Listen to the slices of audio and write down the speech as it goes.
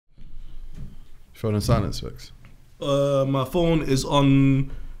Phone on silent, Specs. My phone is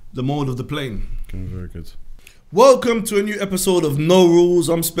on the mode of the plane. Okay, very good. Welcome to a new episode of No Rules.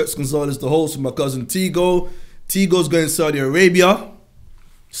 I'm Specs Gonzalez, the host with my cousin Tigo. Tigo's going to Saudi Arabia.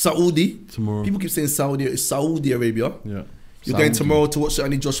 Saudi. Tomorrow. People keep saying Saudi. It's Saudi Arabia. Yeah. You're going tomorrow to watch the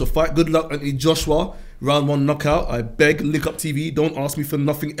Anthony Joshua fight. Good luck, Anthony Joshua. Round 1 knockout. I beg, link up TV. Don't ask me for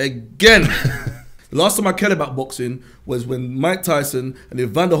nothing again. The last time I cared about boxing was when Mike Tyson and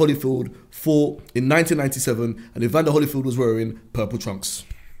Evander Holyfield fought in 1997, and Evander Holyfield was wearing purple trunks.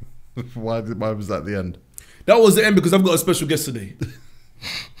 Why was that the end? That was the end because I've got a special guest today.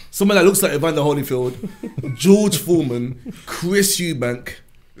 Someone that looks like Evander Holyfield, George Foreman, Chris Eubank.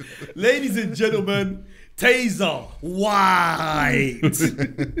 Ladies and gentlemen, Tazer White. That's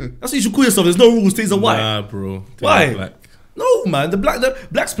what you should call yourself. There's no rules. Tazer White. Nah, bro. Tazer Why? Black. No, man. The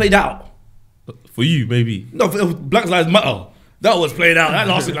Black's played out. For you, maybe. No, Black Lives Matter. That was played out. That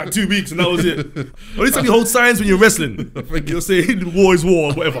lasted like 2 weeks and that was it. Only time you hold signs when you're wrestling. I think you're saying war is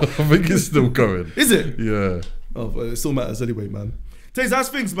war or whatever. I think it's still going. Is it? Yeah. Oh, but it still matters anyway, man. Taser, how's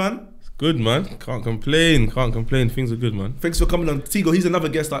things, man? Good, man. Can't complain. Can't complain. Things are good, man. Thanks for coming on. Tigo, he's another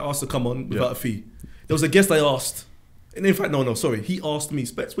guest I asked to come on without a fee. There was a guest I asked. And in fact, no, sorry. He asked me,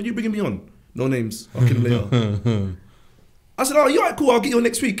 Specs, when are you bringing me on? No names. I'll kill him later. I said, oh, you alright, cool. I'll get you on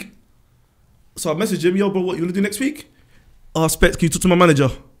next week. So I messaged him, yo, bro, what you want to do next week? Oh, Specs, can you talk to my manager?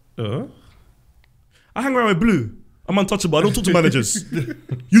 I hang around with Blue. I'm untouchable. I don't talk to managers.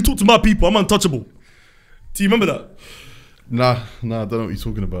 You talk to my people. I'm untouchable. Do you remember that? Nah, I don't know what you're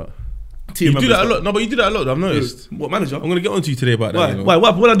talking about. You do that a lot. No, but you do that a lot. I've noticed. What manager? I'm gonna get on to you today about that. Why? You know? Why?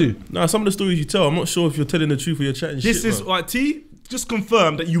 What I do? Nah, some of the stories you tell, I'm not sure if you're telling the truth or you're chatting shit. This is man. like T. Just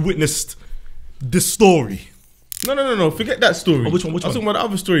confirm that you witnessed this story. No. Forget that story. Oh, which one? I'm talking about the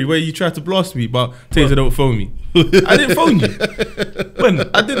other story where you tried to blast me, but Taser don't phone me. I didn't phone you. When?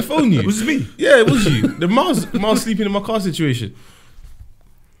 I didn't phone you. Was it me? Yeah, it was you. The Miles sleeping in my car situation.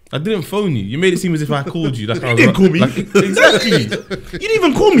 I didn't phone you. You made it seem as if I called you. Like You didn't call me. Like, exactly. You didn't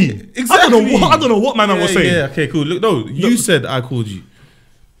even call me. Exactly. I don't know what man I was saying. Yeah, okay, cool. Look, no, you said I called you.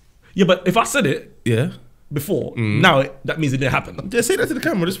 Yeah, but if I said it Yeah. before, now that means it didn't happen. Yeah, say that to the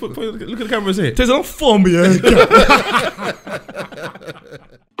camera. Just look at the camera and say it. Taser, don't phone me.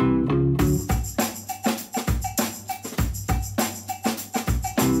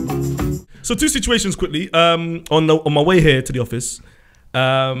 So 2 situations quickly. On my way here to the office,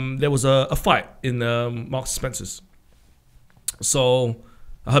 there was a fight in Marks & Spencer's. So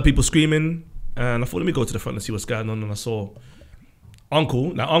I heard people screaming, and I thought, let me go to the front and see what's going on. And I saw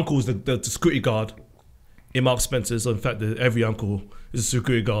Uncle. Now, Uncle is the security guard in Marks & Spencer's. So in fact, every uncle is a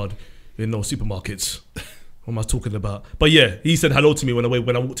security guard in those supermarkets. What am I talking about? But yeah, he said hello to me when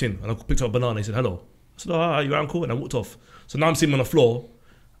I walked in, and I picked up a banana. He said hello. I said, oh, you're Uncle, and I walked off. So now I'm sitting on the floor.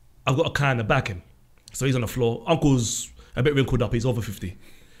 I've got a can to back him. So he's on the floor. Uncle's a bit wrinkled up. He's over 50.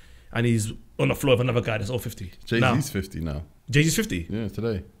 And he's on the floor with another guy that's over 50. Jay-Z's 50 now. Jay-Z's 50? Yeah,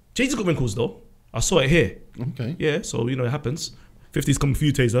 today. Jay-Z's got wrinkles though. I saw it here. Okay. Yeah, so you know it happens. 50's coming for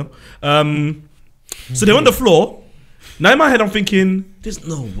you, Taser. So they're on the floor. Now in my head I'm thinking, there's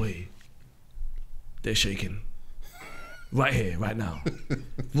no way they're shaking. Right here, right now.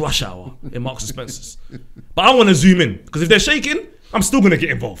 Rush hour in Marks & Spencer's. But I want to zoom in, because if they're shaking, I'm still going to get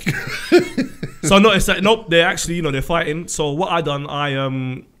involved. So I noticed that, nope, they're actually, they're fighting. So what I done,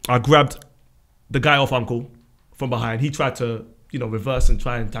 I grabbed the guy off Uncle from behind. He tried to, reverse and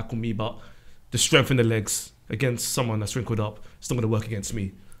try and tackle me, but the strength in the legs against someone that's wrinkled up, it's not going to work against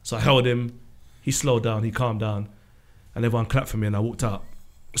me. So I held him, he slowed down, he calmed down, and everyone clapped for me and I walked out.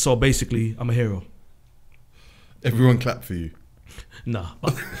 So basically, I'm a hero. Everyone clapped for you. Nah,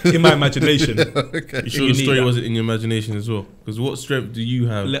 but in my imagination. Okay. You sure the story wasn't in your imagination as well? Because what strength do you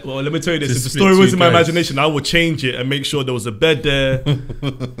have? Let me tell you this. If the story was in my imagination, I would change it and make sure there was a bed there,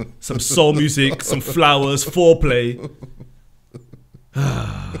 some soul music, some flowers, foreplay.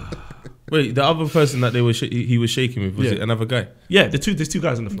 Wait, the other person that he was shaking with, was it another guy? Yeah, there's 2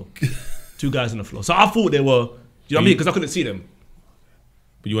 guys on the floor. 2 guys on the floor. So I thought they were, you know what I mean? Because I couldn't see them.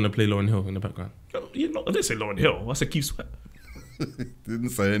 But you want to play Lauryn Hill in the background? I didn't say Lauryn Hill. I said Keith Sweat. Didn't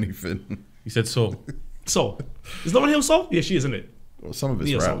say anything. You said soul. So, is Lauryn Hill soul? Yeah, she is, isn't it? Well, some of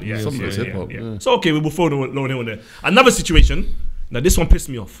it's rap, soul, yeah, some of it's hip hop. Yeah. So okay, we will throw Lauryn Hill in there. Another situation. Now this one pissed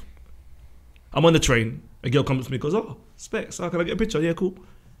me off. I'm on the train. A girl comes to me and goes, oh, Specs, can I get a picture? Yeah, cool.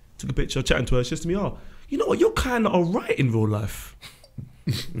 Took a picture, chatting to her. She says to me, oh, you know what? You're kind of alright in real life.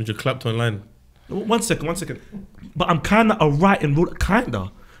 You just clapped online. One second. But I'm kind of alright in real life.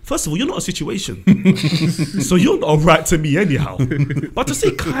 Kinda. First of all, you're not a situation. So you're not alright to me anyhow. But to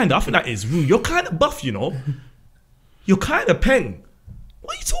say kinda, I think that is rude. You're kind of buff, You're kind of peng.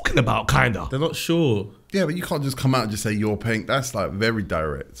 What are you talking about, kinda? They're not sure. Yeah, but you can't just come out and just say you're pink. That's like very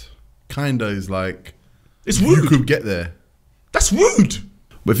direct. Kinda is like It's you rude. could get there. That's rude.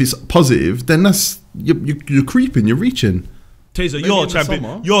 But if it's positive, then that's you're creeping, you're reaching. Taser, Maybe you're in a the champion.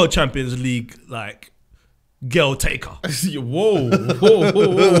 summer. You're a Champions League like girl taker. Whoa.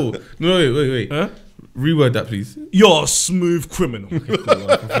 No, wait. Huh? Reword that, please. You're a smooth criminal. Okay,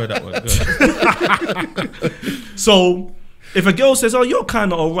 cool. I prefer that one. Go ahead. So if a girl says, "Oh, you're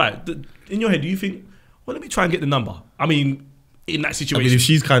kind of alright," in your head, do you think, "Well, let me try and get the number"? I mean, in that I situation, mean, if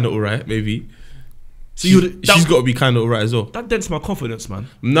she's kind of alright, maybe. so She's got to be kind of alright as well. that dents my confidence, man.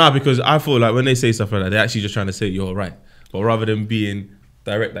 Nah, because I feel like when they say stuff like that, they're actually just trying to say you're alright. But rather than being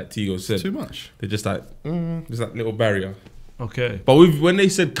direct, like Tigo said, Too much. they're just like, there's that little barrier. Okay. But when they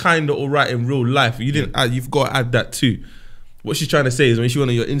said kind of alright in real life, you've got to add that too. What she's trying to say is when she went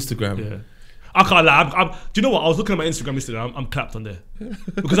on your Instagram, Yeah. I can't lie. Do you know what? I was looking at my Instagram yesterday. I'm clapped on there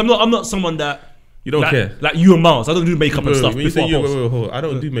because I'm not someone that you don't care. like you and Miles. I don't do makeup and stuff When you before say I post. hold on. I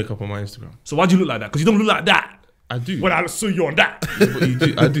don't do makeup on my Instagram. So why do you look like that? Because you don't look like that. I do. When I saw you on that. But you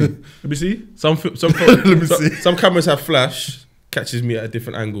do. I do. Let me see. Some see. some cameras have flash, catches me at a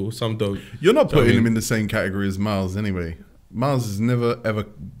different angle. Some don't. You're not Do you know what I putting him mean? in the same category as Miles anyway. Miles has never ever.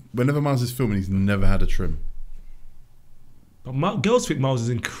 Whenever Miles is filming, he's never had a trim. But girls think Miles is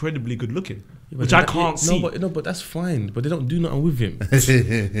incredibly good looking, Yeah, which but I can't see. No, but that's fine. But they don't do nothing with him.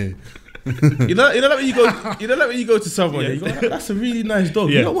 you know, like when you go, like when you go to someone, and you go, that's a really nice dog.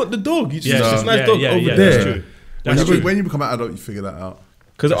 Yeah. You don't want the dog. You just Yeah, it's a nice dog over That's there. true. That's true. When you become an adult, you figure that out.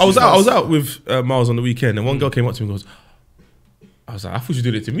 Because I was out with Miles on the weekend, and one girl came up to me and goes, I was like, I thought you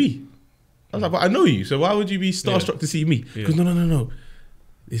did it to me. I was like, but I know you, so why would you be starstruck to see me? He goes, no.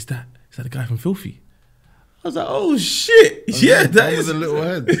 Is that the guy from Filthy? I was like, oh shit, yeah, that is with a little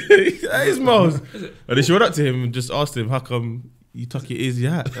head. that is Miles. And then she went up to him and just asked him, how come you tuck your ears in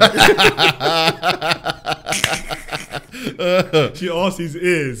your hat? She asked his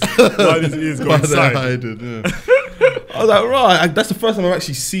ears why his ears go inside. I was like, right, that's the first time I've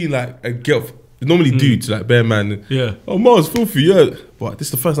actually seen like a girl. Normally dudes like bare man. Yeah. Oh, Miles, Filthy, yeah. But this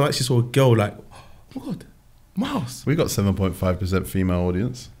is the first time I actually saw a girl like, oh my god, Miles. We got 7.5% female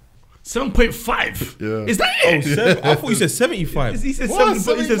audience. 7.5. Yeah. Is that it? I thought you said 75. He said What?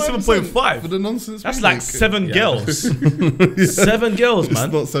 7.5. For the nonsense. That's we like make. 7 Yeah. girls. 7 girls, It's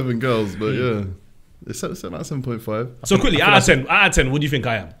man. not 7 girls, but yeah. It's about 7.5. So quickly, out of 10, what do you think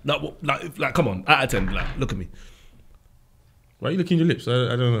I am? Like, come on, out of 10, like, look at me. Why are you licking your lips? I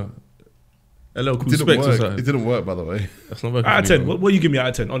don't know. A little cool It specs didn't or work. something. It didn't work, by the way. That's not working. Out of for me, 10, bro. what do you give me out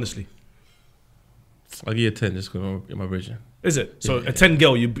of 10, honestly? I'll give you a 10 just because I'm in my version. Is it? So Yeah. a 10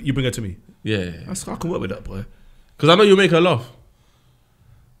 girl, you bring her to me. Yeah. I can work with that, boy. Because I know you'll make her laugh.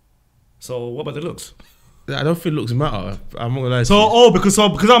 So what about the looks? I don't feel looks matter. I'm not gonna lie. So to because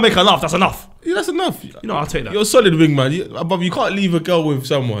I'll make her laugh, that's enough. you. Yeah, that's enough. You know, I'll take that. You're a solid wingman. But you can't leave a girl with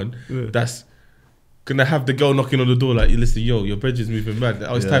someone Yeah. that's gonna have the girl knocking on the door like, listen, yo, your bedroom's moving mad.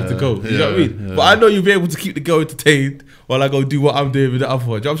 Oh, it's time to go. You know what I mean? Yeah. But I know you'll be able to keep the girl entertained while I go do what I'm doing with the other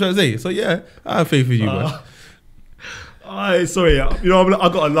one. Do you know what I'm trying to say? So yeah, I have faith in you, man. Sorry, you know, I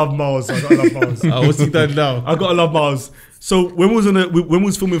gotta love Miles. What's he done now? I gotta love Miles. So when we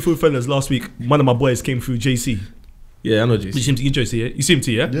was filming FilthyFellas last week, one of my boys came through JC. Yeah, I know You Jason. see him, JC, yeah? You see him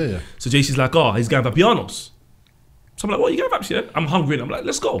too, yeah? Yeah. So JC's like, oh, he's going for pianos. So I'm like, what, you going for Vaps, yeah? I'm hungry. And I'm like,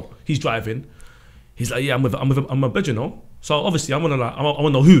 let's go. He's driving. He's like, yeah, I'm a bedroom, no? So obviously I wanna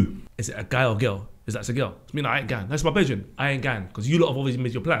know who. Is it a guy or girl? Is that a girl? I mean, I ain't gang. That's my bedroom. I ain't gang. Because you lot have obviously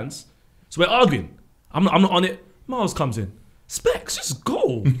made your plans. So we're arguing. I'm not on it. Miles comes in. Specs, just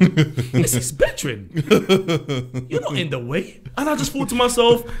go. It's his bedroom. You're not in the way. And I just thought to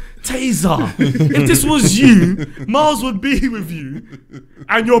myself, Tazer, if this was you, Miles would be with you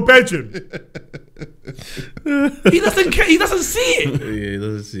and your bedroom. He doesn't care. He doesn't see it. Yeah, he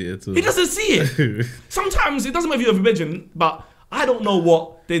doesn't see it at all. He doesn't see it. Sometimes it doesn't matter if you have a bedroom, but I don't know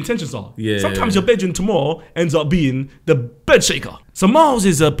what the intentions are. Yeah. Sometimes your bedroom tomorrow ends up being the bed shaker. So Miles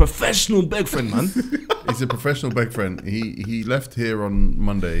is a professional bed friend, man. He's a professional beg friend. He left here on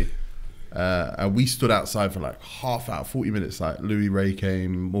Monday, and we stood outside for like half hour, 40 minutes. Like Louis Ray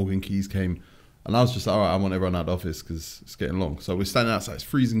came, Morgan Keys came, and I was just like, all right, I want everyone out of the office because it's getting long. So we're standing outside. It's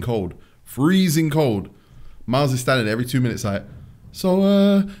freezing cold. Miles is standing there every 2 minutes like,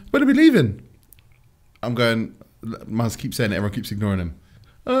 so when are we leaving? I'm going, Miles keeps saying it, everyone keeps ignoring him.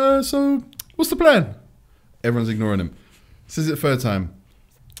 So what's the plan? Everyone's ignoring him. Says it third time.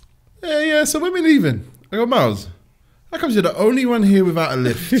 Yeah, so when are we leaving? I go, Miles, How comes you're the only one here without a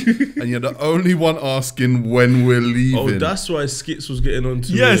lift, and you're the only one asking when we're leaving? Oh, that's why Skits was getting on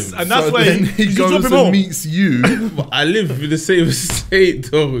to Yes, him. and that's why then he goes and meets you. But I live in the same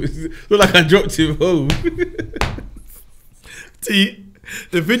estate though. It's not like I dropped him home. T,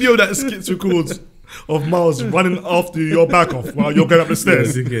 the video that Skits records of Miles running after your back off while you're going up the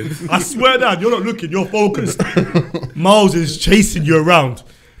stairs. I swear that you're not looking, you're focused. Miles is chasing you around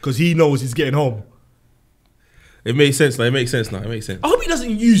because he knows he's getting home. It makes sense now. It makes sense now. It makes sense. I hope he doesn't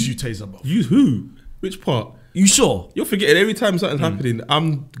use you, Tazer, bro. Use who? Which part? You sure? You're forgetting every time something's happening,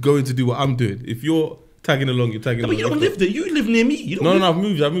 I'm going to do what I'm doing. If you're tagging along, you're tagging No, along. but you don't live there. You live near me. You don't No,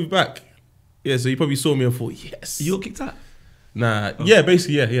 live- I moved back. Yeah, so you probably saw me and thought, yes. You're kicked out. Nah, yeah,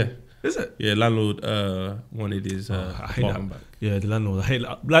 basically, yeah. Is it? Yeah, landlord wanted his I hate that. apartment back. Yeah, the landlord. I hate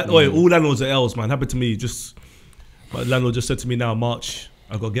that. All landlords are L's, man. Happened to me. My landlord just said to me now, March,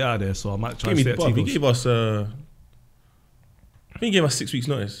 I got to get out of there, so I might try and stay at He Tigos. gave us, I think he gave us 6 weeks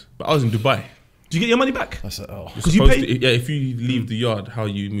notice. But I was in Dubai. Did you get your money back? I said, oh. Because you paid. Yeah, if you leave the yard, how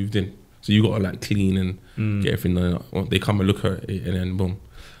you moved in. So you got to like clean and get everything done. They come and look at it and then boom.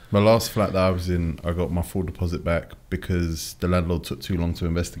 My last flat that I was in, I got my full deposit back because the landlord took too long to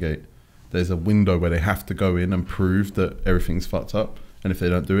investigate. There's a window where they have to go in and prove that everything's fucked up. And if they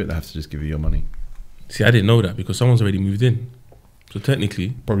don't do it, they have to just give you your money. See, I didn't know that because someone's already moved in. So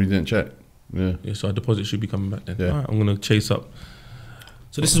technically, Probably didn't check. Yeah. so our deposit should be coming back then. Yeah. All right, I'm going to chase up.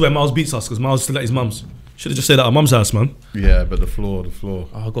 So this is where Miles beats us because Miles is still at his mum's. Should have just stayed at our mum's house, man. Yeah, but the floor.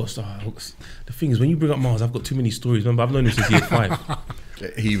 Oh, the thing is, when you bring up Miles, I've got too many stories. Remember, I've known him since year 5.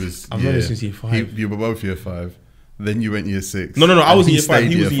 He was. I've known him since year 5. You were both year 5. Then you went year 6. No, I was in year 5.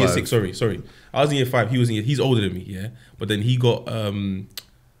 stayed He was in year 5. 6. Sorry. I was in year 5. He was in year. He's older than me, yeah. But then he got.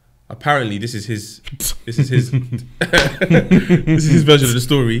 Apparently, this is his. This is his version of the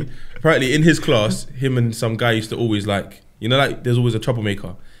story. Apparently, in his class, him and some guy used to always like, like there's always a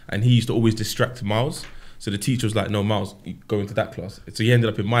troublemaker, and he used to always distract Miles. So the teacher was like, "No, Miles, you go into that class." So he ended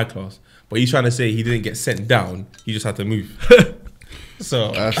up in my class. But he's trying to say he didn't get sent down. He just had to move.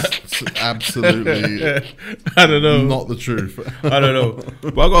 So That's absolutely. I don't know. Not the truth. I don't know.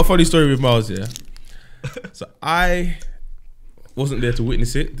 But I got a funny story with Miles, yeah. So I wasn't there to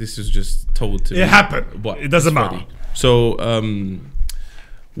witness it. This was just told to me. It happened. But It doesn't it's matter. funny. So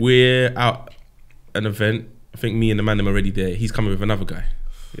we're out an event. I think me and the man are already there. He's coming with another guy.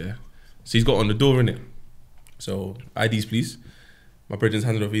 Yeah. So he's got on the door, innit? So IDs, please. My brother's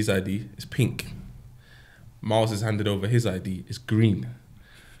handed over his ID. It's pink. Miles has handed over his ID. It's green.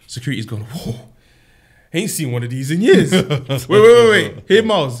 Security's gone, whoa. Ain't seen one of these in years. wait. Here,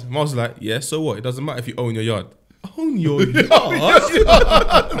 Miles. Miles is like, yeah, so what? It doesn't matter if you own your yard. Own your yard? Own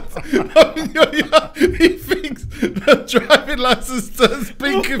your yard. He thinks the driving license turns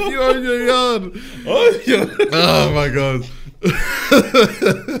pink if you own your yard. Oh my god.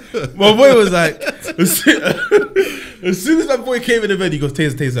 My boy was like, as soon as that boy came in the bed, he goes,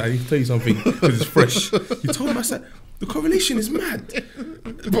 Tazer, I need to tell you something because it's fresh. He told him, I said, the correlation is mad.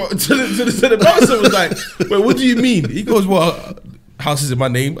 But so the bouncer was like, wait, what do you mean? He goes, well, house is in my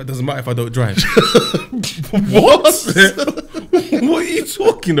name. It doesn't matter if I don't drive. What? What are you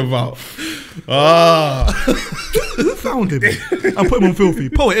talking about? Who found him? I put him on Filthy.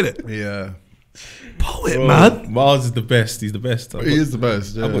 Poet, innit? Yeah. Poet, Bro, man. Miles is the best. He's the best. He is the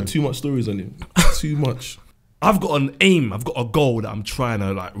best. Yeah. I've got too much stories on him. Too much. I've got an aim. I've got a goal that I'm trying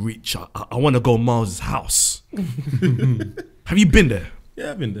to like reach. I want to go Miles' house. Have you been there?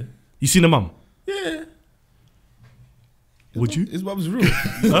 Yeah, I've been there. You seen the mum? Yeah. Would you? His mum's real.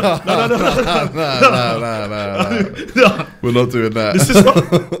 No. We're not doing that. The sister?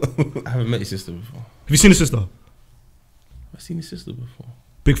 I haven't met his sister before. Have you seen the sister? I've seen his sister before.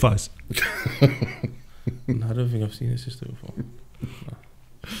 Big thighs. No, I don't think I've seen his sister before.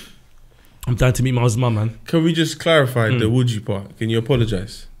 I'm dying to meet Miles' mum, man. Can we just clarify the would you part? Can you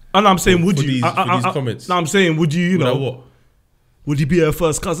apologise? And I'm saying, would For you? these comments. No, I'm saying, would you? You know, What? would you be her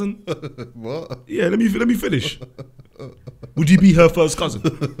first cousin? What? Yeah, let me finish. Would you be her first cousin?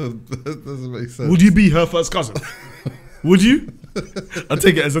 That doesn't make sense. Would you be her first cousin? Would you? I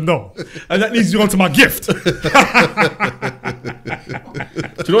take it as a no, and that leads you on to my gift. Do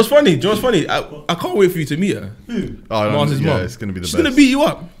you know what's funny? I can't wait for you to meet her. Oh, Miles' yeah, mum. it's gonna be the She's best. gonna beat you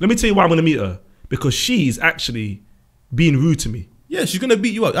up. Let me tell you why I'm gonna meet her, because she's actually being rude to me. Yeah, she's gonna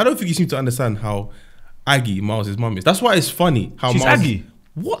beat you up. I don't think you seem to understand how aggy Miles' mum is. That's why it's funny how She's Miles aggy.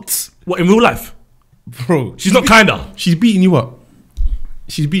 What? What, in real life? Bro, She's not kinda. She's beating you up.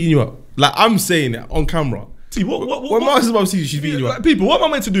 She's beating you up. Like I'm saying it on camera. See, When Miles' mum sees you, she's beating you up. Like, people, what am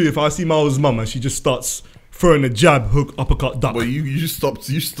I meant to do if I see Miles' mum and she just starts throwing a jab, hook, uppercut, duck? Well, you stopped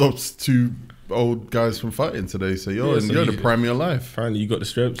too old guys from fighting today, so you're in the prime of your life. Apparently, you got the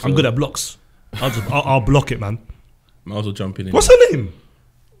strength. So I'm good at blocks. I'll block it, man. Might as well jump in. What's her name?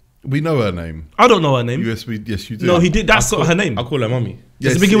 We know her name. I don't know her name. Yes, you do. No, he did. That's not her name. I call her mummy.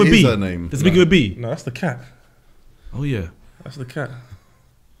 Does it begin with B? Her name. Does it begin with B? No, that's the cat. Oh yeah. That's the cat.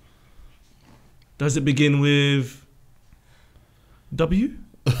 Does it begin with W?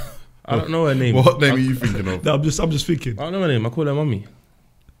 I don't know her name. What name are you thinking of? No, I'm just thinking. I don't know her name. I call her mummy.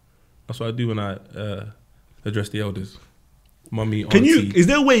 That's what I do when I address the elders. Mummy, Can auntie. you? Is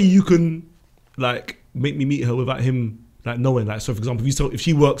there a way you can like make me meet her without him like knowing? Like, so for example, if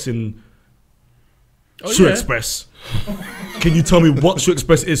she works in Shoe Express, can you tell me what Shoe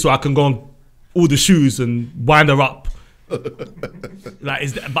Express is so I can go on all the shoes and wind her up?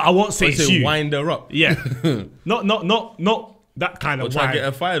 Like, but I won't say it's you. Wind her up. Yeah, not that kind Or of try to wind. get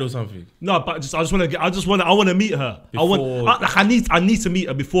her fired or something. No, but I want to meet her. I need to meet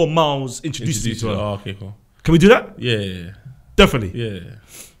her before Miles introduces me to her. Oh, okay, cool. Can we do that? Yeah. Definitely. Yeah.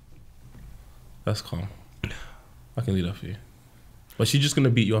 That's calm. I can leave that for you. But she's just gonna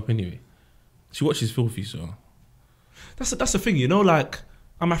beat you up anyway. She watches Filthy, so That's the thing, you know. Like,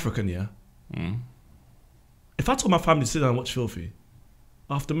 I'm African, yeah. If I told my family to sit down and watch Filthy,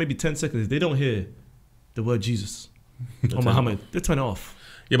 after maybe 10 seconds, they don't hear the word Jesus or Muhammad, they turn it off.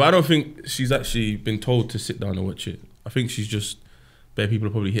 Yeah, but I don't think she's actually been told to sit down and watch it. I think she's just, bare people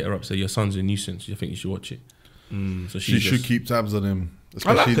will probably hit her up, say your son's a nuisance. I think you should watch it. So She should keep tabs on him,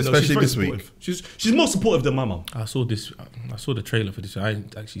 I like her, though. especially She's this very week. supportive. She's more supportive than my mum. I saw the trailer for this. I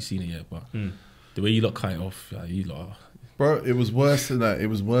ain't actually seen it yet, but the way you lot cut it off, you lot. Bro, it was worse than that.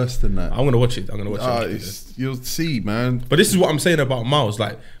 I'm gonna watch it. I'm gonna watch it. You'll see, man. But this is what I'm saying about Miles.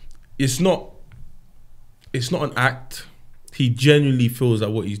 Like, it's not an act. He genuinely feels that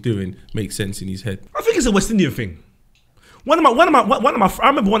what he's doing makes sense in his head. I think it's a West Indian thing. I remember one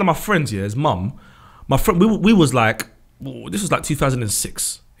of my friends here, his mum, my friend, we was like, this was like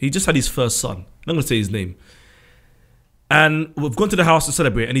 2006. He just had his first son. I'm not gonna say his name. And we've gone to the house to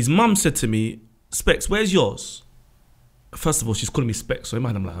celebrate, and his mum said to me, Specs, where's yours? First of all, she's calling me Specs, so in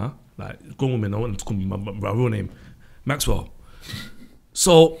my mind I'm like, huh? Like, grown woman, I want to call me my real name, Maxwell.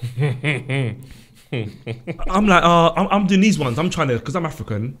 So I'm like, I'm doing these ones. I'm trying to, because I'm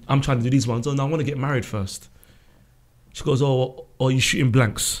African, I'm trying to do these ones. Oh no, I want to get married first. She goes, oh, you shooting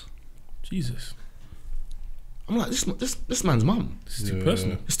blanks? Jesus. I'm like, this man's mum. This is too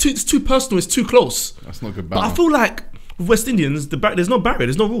personal. It's too personal. It's too close. That's not good. But I feel like with West Indians, there's no barrier.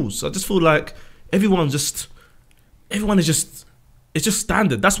 There's no rules. I just feel like everyone is just it's just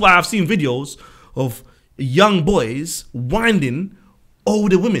standard. That's why I've seen videos of young boys winding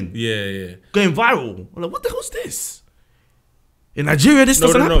older women. Yeah. Going viral. I'm like, what the hell's this? In Nigeria, this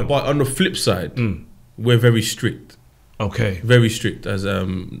doesn't happen. No. But on the flip side, we're very strict. Okay. Very strict as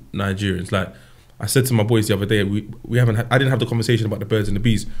Nigerians. Like, I said to my boys the other day, I didn't have the conversation about the birds and the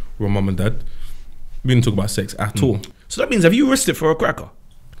bees with my mum and dad. We didn't talk about sex at all. So that means, have you risked it for a cracker?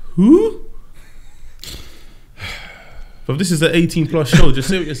 Who? But this is an 18+ show. Just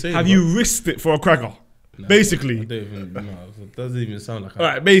say what you're saying. Have you risked it for a cracker? No, basically. I don't even, no, it doesn't even sound like. All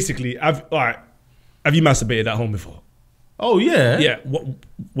right. Basically, have you masturbated at home before? Oh yeah. Yeah.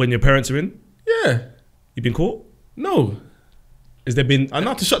 When your parents are in? Yeah. You been caught? No. Has there been? I know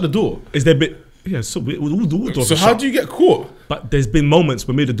how to shut the door. Is there been? Yeah. So all doors. So how do you get caught? But there's been moments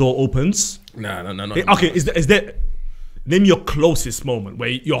when maybe the door opens. No. Okay. Is there? Name your closest moment where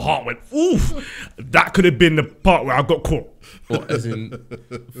your heart went, oof. That could have been the part where I got caught. What, as in?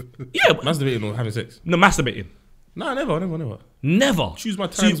 Yeah. Masturbating or having sex? No, masturbating. No, never. Never. Choose my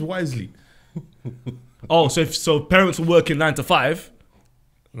times wisely. Oh, so parents were working 9 to 5.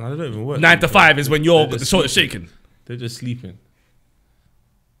 No, they don't even work. 9 to 5 is when the shoulder shaking. They're just sleeping.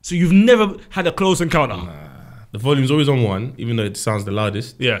 So you've never had a close encounter? Nah. The volume's always on 1, even though it sounds the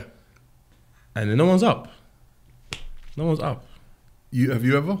loudest. Yeah. And then no one's up. Have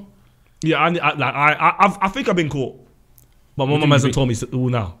you ever? Yeah, I think I've been caught, but my mum hasn't told me all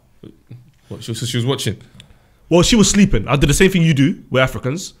now. What? So she was watching. Well, she was sleeping. I did the same thing you do. We're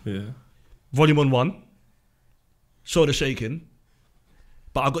Africans. Yeah. Volume on 1, shoulder shaking,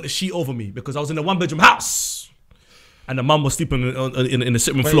 but I got the sheet over me because I was in a 1-bedroom house, and the mum was sleeping in the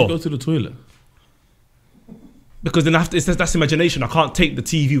sitting room floor. Why don't you go to the toilet? Because then that's imagination. I can't take the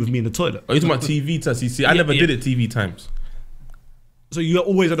TV with me in the toilet. Oh, you're talking about TV times? You see, I never did it TV times. So you're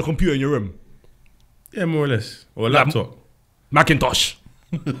always at the computer in your room? Yeah, more or less. Or a laptop. Macintosh.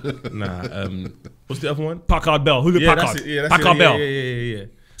 Nah. What's the other one? Packard Bell. Hewlett Packard. That's it. Yeah, Packard Bell. Yeah.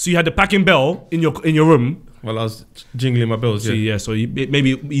 So you had the packing bell in your room. While I was jingling my bells. Yeah. So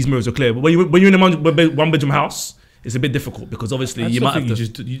maybe these mirrors are clear. But when you're in a 1-bedroom house, it's a bit difficult because obviously you might have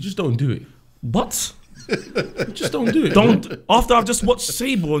to. You just don't do it. What? Just don't do it. Don't. After I've just watched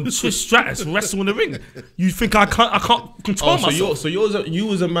Sable and Trish Stratus wrestle in the ring, you think I can't control myself? So you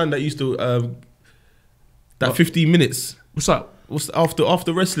was a man that used to that 15 minutes. What's that? What's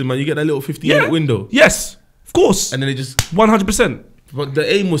after wrestling, man? You get that little 15-minute window. Yes, of course. And then it just 100%. But the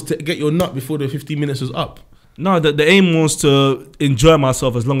aim was to get your nut before the 15 minutes was up. No, the aim was to enjoy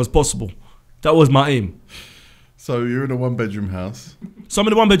myself as long as possible. That was my aim. So you're in a 1-bedroom house. So I'm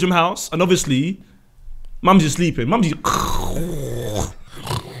in a 1-bedroom house, and obviously, mum's just sleeping. Mum's just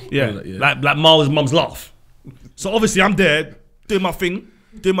like mum's laugh. So obviously, I'm there doing my thing.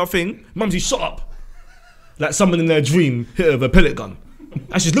 Mum's just shut up, like someone in their dream hit her with a pellet gun,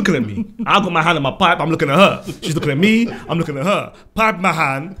 and she's looking at me. I got my hand on my pipe. I'm looking at her. She's looking at me. I'm looking at her. Pipe in my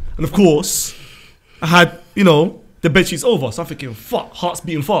hand, and of course, I had the bed sheets over. So I'm thinking, fuck, heart's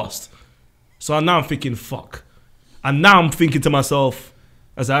beating fast. So now I'm thinking, fuck. And now I'm thinking to myself,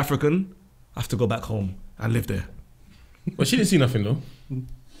 as an African, I have to go back home and live there. But she didn't see nothing though.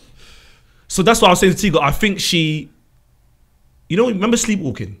 So that's what I was saying to Tigo. I think she, remember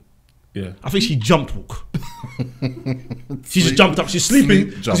sleepwalking? Yeah. I think she jumped walk. She just jumped up. She's sleeping.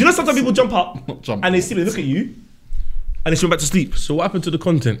 Because sometimes people jump up and they sleep, they look at you, and they swim back to sleep. So what happened to the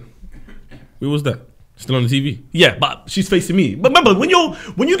content? Where was that? Still on the TV? Yeah, but she's facing me. But remember, when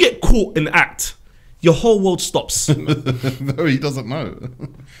you get caught in the act, your whole world stops. No, he doesn't know.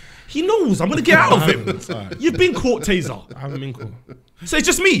 He knows. I'm gonna get out of him. Right. You've been caught, Tazer. I haven't been caught. So it's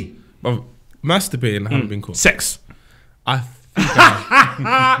just me. But masturbating, I haven't been caught. Sex. I think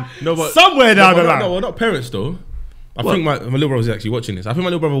I have. No, but somewhere down the line. No, we're not parents though. I think my little brother was actually watching this. I think my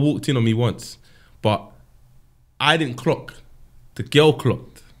little brother walked in on me once, but I didn't clock. The girl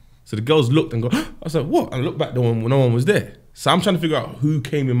clocked. So the girls looked and go, I was like, what? And I looked back, no one was there. So I'm trying to figure out who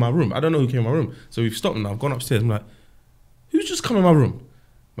came in my room. I don't know who came in my room. So we've stopped now. I've gone upstairs. I'm like, who's just come in my room?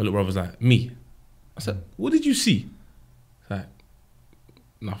 My little brother's like, me. I said, what did you see? He's like,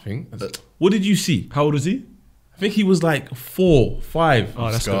 nothing. I said, what did you see? How old is he? I think he was like 4, 5. Oh,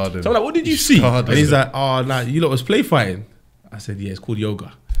 that's good. So I'm like, what did you see? And he's like, oh, nah, you lot was play fighting. I said, yeah, it's called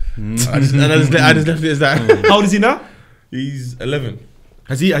yoga. I just left it as that. How old is he now? He's 11.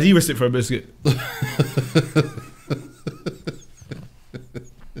 Has he risked it for a biscuit?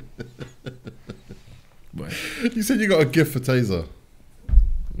 You said you got a gift for Tazer.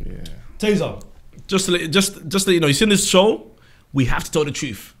 Yeah. Tazer, just to let you know, you see in this show, we have to tell the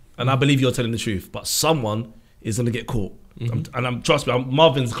truth, and I believe you're telling the truth. But someone is gonna get caught, trust me.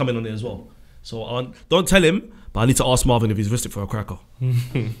 Marvin's coming on it as well. So don't tell him, but I need to ask Marvin if he's risked it for a cracker.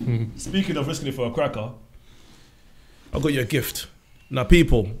 Speaking of risking it for a cracker, I got you a gift. Now,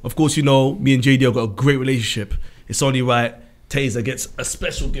 people, of course, me and JD have got a great relationship. It's only right Tazer gets a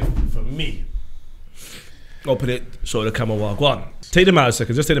special gift from me. Open it, show the camera while I go on. Take them out a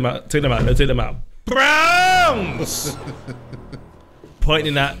second, just take them out. Browns!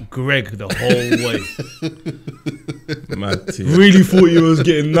 Pointing at Greg the whole way. Mad team. Really thought you was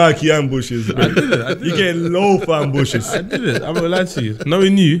getting Nike ambushes, bro. I didn't. You're getting loaf ambushes. I didn't. I'm not gonna lie to you.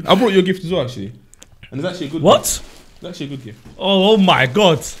 Knowing you, I brought you a gift as well, actually. And it's actually a good What? gift. It's actually a good gift. Oh my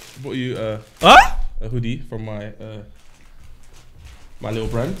God. I brought you a hoodie from my my little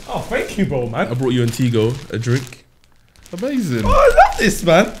brand. Oh, thank you, bro, man. I brought you and Tigo a drink. Amazing. Oh, I love this,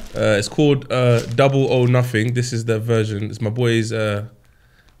 man. It's called Double O Nothing. This is the version. It's my boy's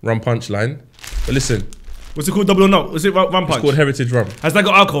rum punch line. But listen. What's it called? Double or not? Was it rum punch? It's called Heritage Rum. Has that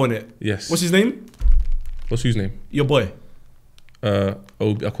got alcohol in it? Yes. What's his name? What's whose name? Your boy. I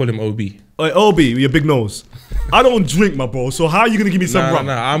call him OB. Obi, with your big nose. I don't drink, my bro. So how are you gonna give me some rum?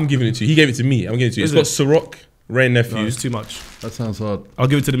 Nah, I'm giving it to you. He gave it to me. I'm giving it to you. It's got Ciroc, Ray No, Nephews. it's too much. That sounds hard. I'll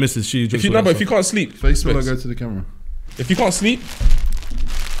give it to the missus. She drinks. If you can't sleep, Face when I go to the camera. if you can't sleep,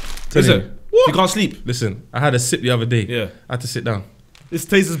 Listen, if you can't sleep. Listen, I had a sip the other day. Yeah. I had to sit down. This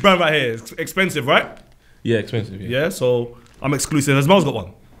Tazer's brand right here. It's expensive, right? Yeah, expensive. Yeah. So I'm exclusive. Has Miles got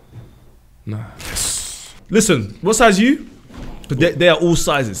one? Nah. Listen, what size are you? Because they are all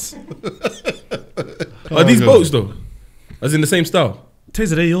sizes. Are these boats though? As in the same style?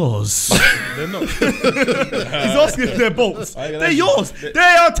 Tazer, they're yours. They're not. He's asking if they're bolts. They're yours. They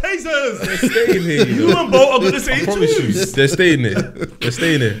are Tazers. They're staying here. You and Bolt are going to say I promise you. They're staying there. They're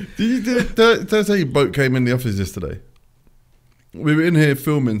staying there. Did I say your boat came in the office yesterday? We were in here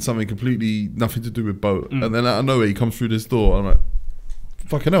filming something completely nothing to do with boat, and then out of nowhere he comes through this door. I'm like,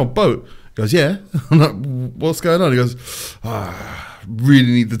 "Fucking hell, boat!" He goes, "Yeah." I'm like, "What's going on?" He goes,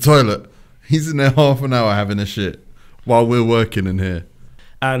 "Really need the toilet." He's in there half an hour having a shit while we're working in here.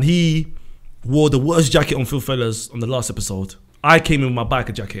 And he wore the worst jacket on FilthyFellas on the last episode. I came in with my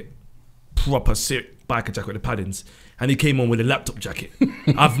biker jacket, proper sick biker jacket with the paddings, and he came on with a laptop jacket.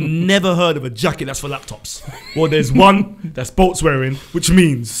 I've never heard of a jacket that's for laptops. Well, there's one that's sports wearing, which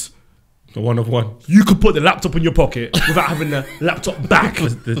means A one of one. you could put the laptop in your pocket without having the laptop back.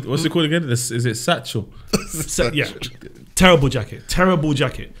 What's it called again? Is it satchel? So, yeah, terrible jacket.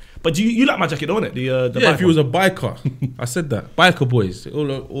 But you like my jacket, don't it? The Yeah, if he was a biker, I said that. Biker boys,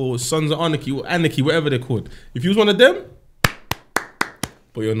 or Sons of Anarchy, or Anarchy, whatever they're called. If you was one of them,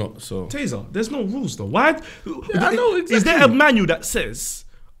 but you're not, so. Taser, there's no rules though. Why? I know, Is there exactly. a manual that says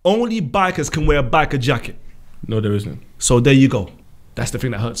only bikers can wear a biker jacket? No, there isn't. So there you go. That's the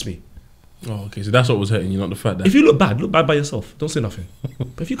thing that hurts me. Oh, okay, so that's what was hurting you, not the fact that. If you look bad by yourself. Don't say nothing.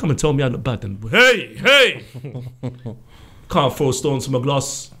 But if you come and tell me I look bad, then hey, can't throw stones from a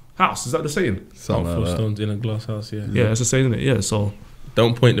glass house. Is that the saying? Can't Something throw like that. stones in a glass house, yeah. Yeah, that's the saying, isn't it? Yeah. So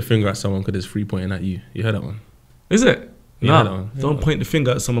Don't point the finger at someone because there's 3 pointing at you. You heard that one? is it? Yeah, Nah. that one. Yeah, Don't that point the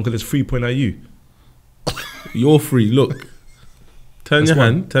finger at someone because there's 3 pointing at you. You're free, look. Turn your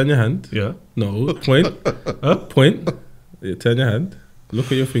hand. Yeah. No, point. Point. Yeah, turn your hand. Look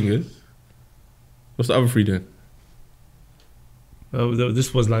at your fingers. What's the other 3 doing?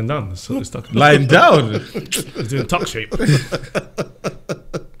 This was lying down. So it's stuck. Lying down. It's doing tuck shape.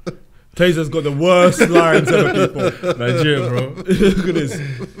 Taser's got the worst lines ever, people. Nigeria, bro. Look at this.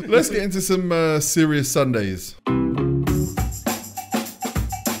 Let's get into some serious Sundays.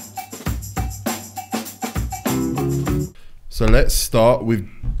 So let's start with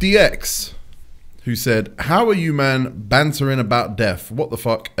DX, who said, "How are you, man, bantering about death? What the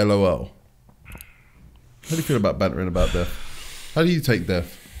fuck, LOL." How do you feel about bantering about death? How do you take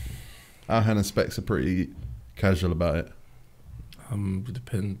death? Alhan and Specs are pretty casual about it.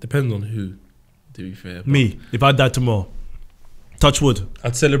 Depends on who, to be fair. Me, if I die tomorrow, touch wood.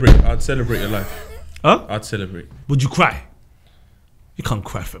 I'd celebrate your life. Huh? I'd celebrate. Would you cry? You can't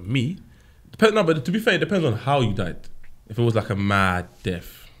cry for me. No, but to be fair, it depends on how you died. If it was like a mad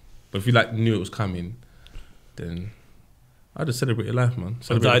death, but if you like knew it was coming, then I'd just celebrate your life, man.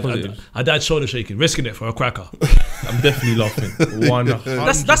 Celebrate the positives. I died shoulder shaking, risking it for a cracker. I'm definitely laughing.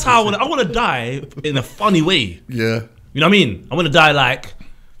 100%. That's how I want to die in a funny way. Yeah. You know what I mean? I want to die like,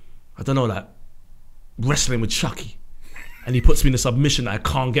 I don't know, like wrestling with Chucky, and he puts me in a submission that I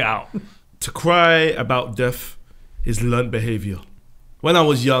can't get out. To cry about death is learnt behavior. When I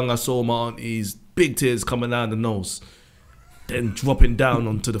was young, I saw my aunties, big tears coming down the nose, then dropping down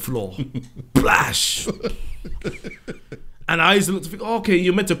onto the floor. Splash! And I used to look to think, okay,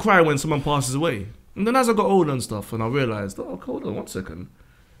 you're meant to cry when someone passes away. And then as I got older and stuff, and I realized, oh, hold on 1 second.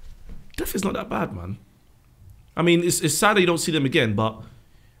 Death is not that bad, man. I mean, it's sad that you don't see them again, but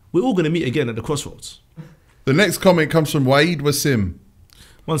we're all going to meet again at the crossroads. The next comment comes from Waid Wasim.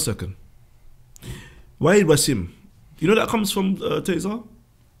 1 second. Waid Wasim. You know that comes from Tazer?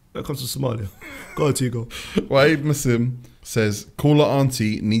 That comes from Somalia. Go on, Tigo. Waid Wasim says, "Caller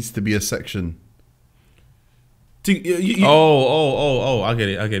auntie needs to be a section." Oh, I get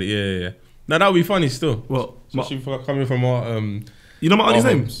it. Yeah. Now that would be funny still. Well, Especially coming from our you know my auntie's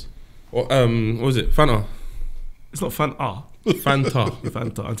our name? homes. What was it? Fanta. It's not Fanta.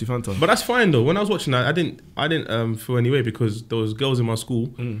 Fanta. Auntie Fanta. But that's fine though. When I was watching that, I didn't feel any way because there was girls in my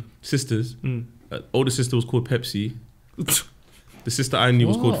school, sisters. Older sister was called Pepsi. The sister I knew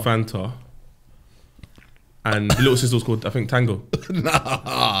was called Fanta. And the little sister was called, I think, Tango.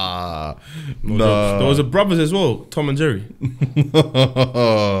 Nah. There was a brothers as well, Tom and Jerry.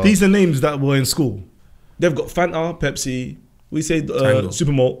 These are names that were in school. They've got Fanta, Pepsi. We say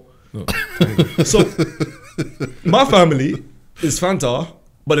Supermalt. No, So my family is Fanta,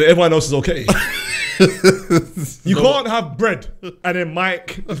 but then everyone else is okay. You can't have bread and then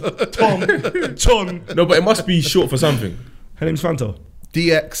Mike, Tom, John. no, but it must be short for something. Her name's Fanta.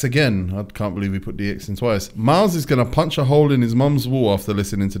 DX again. I can't believe we put DX in twice. Miles is going to punch a hole in his mum's wall after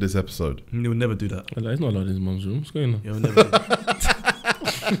listening to this episode. You would never do that. He's not allowed in his mum's room. What's going on? You would never do that.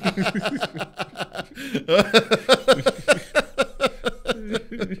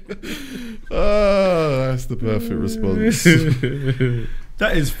 That's the perfect response.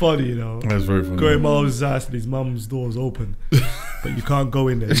 That is funny, you know. That's very funny. Going Miles' house and his mum's door's open, but you can't go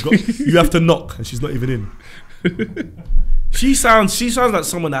in there. You have to knock, and she's not even in. She sounds like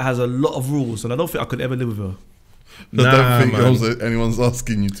someone that has a lot of rules, and I don't think I could ever live with her. I don't think man. anyone's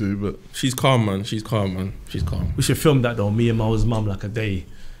asking you to, but She's calm, man. She's calm. We should film that though. Me and Miles' mum like a day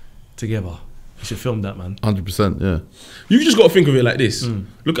together. We should film that, man. 100%, yeah. You just got to think of it like this.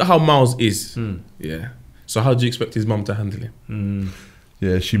 Look at how Miles is. Yeah. So how do you expect his mum to handle him?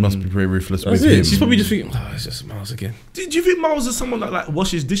 Yeah, she must be pretty ruthless That's with it. him. She's probably just thinking, oh, it's just Miles again. Do you think Miles is someone that like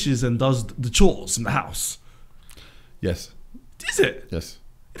washes dishes and does the chores in the house? Yes. Is it? Yes.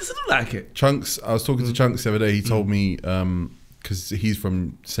 It doesn't look like it. Chunks, I was talking to Chunks the other day. He told me, because he's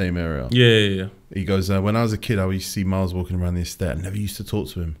from the same area. Yeah. He goes, when I was a kid, I used to see Miles walking around the estate. I never used to talk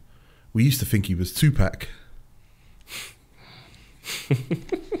to him. We used to think he was Tupac. Do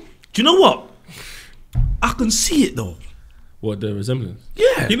you know what? I can see it though. What, the resemblance?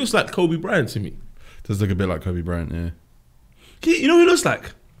 Yeah. He looks like Kobe Bryant to me. Does look a bit like Kobe Bryant, yeah. You know who he looks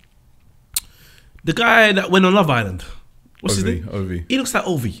like? The guy that went on Love Island. What's his name? Ovi. He looks like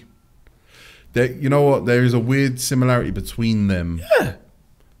Ovi. You know what? There is a weird similarity between them. Yeah.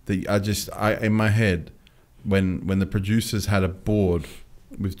 That I in my head, when the producers had a board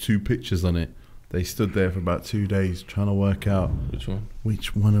with 2 pictures on it, they stood there for about 2 days trying to work out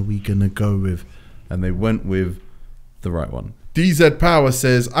which one are we gonna go with, and they went with the right one. DZ Power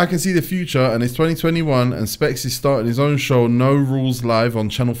says, I can see the future, and it's 2021, and Specs is starting his own show, No Rules, live on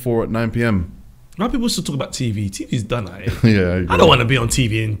Channel 4 at 9 p.m. Now people still talk about TV. TV's done, eh? Yeah, I don't want to be on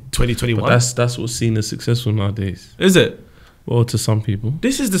TV in 2021. But that's what's seen as successful nowadays. Is it? Well, to some people.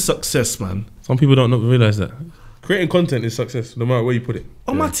 This is the success, man. Some people don't realize that. Creating content is success, no matter where you put it.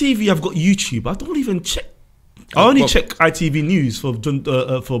 On my TV, I've got YouTube. I don't even check. I only check ITV News for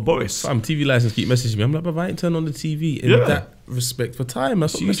Boris. TV license keep messaging me. I'm like, but I ain't turn on the TV in that respect for time.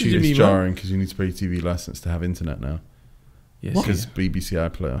 That's what YouTube messaging me, is jarring because you need to pay TV license to have internet now. Yes. Because BBC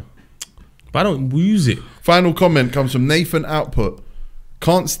iPlayer. But I don't use it. Final comment comes from Nathan Output.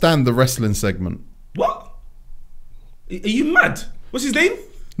 Can't stand the wrestling segment. What? Are you mad? What's his name?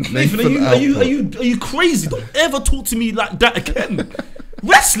 Nathan are you crazy? Don't ever talk to me like that again.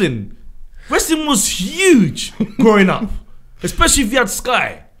 Wrestling was huge growing up, especially if you had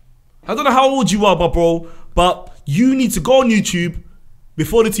Sky. I don't know how old you are, bro, but you need to go on YouTube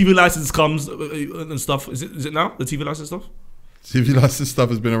before the TV license comes and stuff. Is it now, the TV license stuff? TV license stuff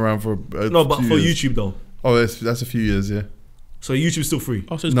has been around for no, but for years. YouTube though. Oh, that's a few years, yeah. So YouTube's still free.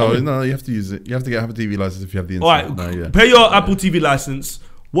 Oh, so No, you have to use it. You have to have a TV license if you have the All internet. right, No, yeah. pay your Apple TV license.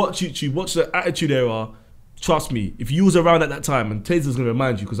 Watch YouTube. Watch the Attitude Era. Trust me, if you was around at that time, and Tazer's gonna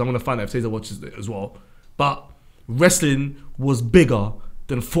remind you because I'm gonna find out if Tazer watches it as well. But wrestling was bigger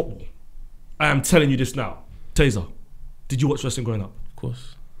than football. I am telling you this now. Tazer, did you watch wrestling growing up? Of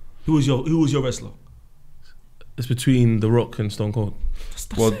course. Who was your wrestler? It's between The Rock and Stone Cold. That's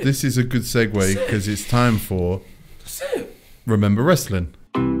Well, it. this is a good segue because it's time for That's it. Remember Wrestling.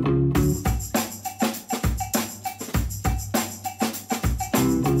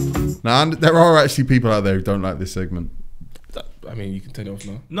 Now, there are actually people out there who don't like this segment. I mean, you can turn it off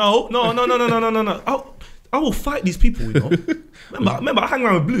now. No. I will fight these people, you know. Remember, I hang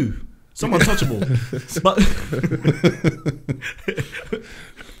around with Blue. Some untouchable.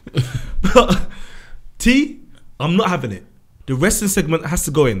 but T, I'm not having it. The wrestling segment has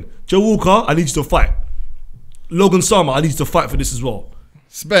to go in. Joe Walker, I need you to fight. Logan Sama, I need you to fight for this as well.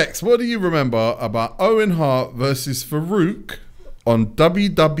 Specs, what do you remember about Owen Hart versus Farooq on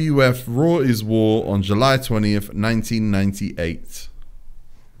WWF Raw is War on July 20th, 1998?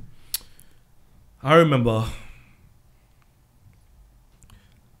 I remember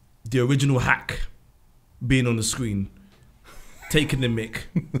the original hack being on the screen, taking the mic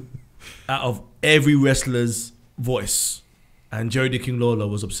out of every wrestler's voice, and Jerry the King Lawler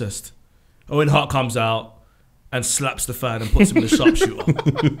was obsessed. Owen Hart comes out and slaps the fan and puts him in the sharpshooter.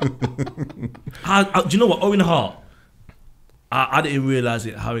 Do you know what? Owen Hart, I didn't realize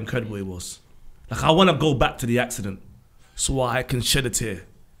it, how incredible it was. Like, I want to go back to the accident so I can shed a tear.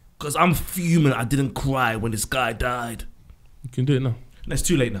 Because I'm fuming I didn't cry when this guy died. You can do it now. And it's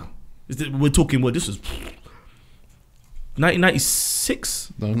too late now. We're talking, this was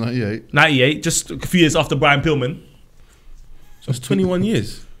 1996? No, 98. 98, just a few years after Brian Pillman. So it's 21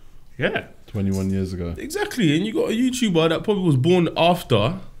 years. Yeah. 21 years ago. Exactly. And you got a YouTuber that probably was born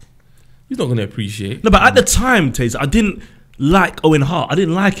after. He's not going to appreciate. No, but at the time, Tazer, I didn't like Owen Hart. I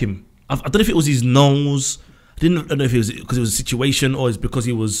didn't like him. I don't know if it was his nose. I don't know if it was because it was a situation or it's because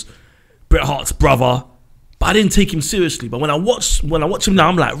he was Bret Hart's brother. But I didn't take him seriously. But when I watch him now,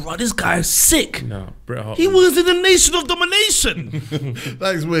 I'm like, right, this guy's sick. No, Bret Hart. He was in the Nation of Domination.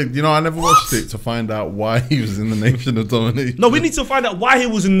 That's weird. You know, I never watched it to find out why he was in the Nation of Domination. No, we need to find out why he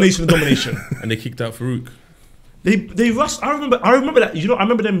was in the Nation of Domination. And they kicked out Farooq. They rushed. I remember that. You know, I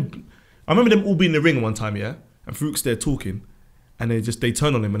remember them all being in the ring one time, yeah. And Farouk's there talking, and they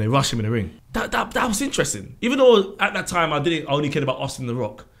turn on him and they rush him in the ring. That was interesting. Even though at that time I only cared about Austin the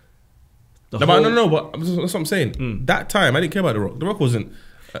Rock. But that's what I'm saying. That time I didn't care about The Rock. The Rock wasn't.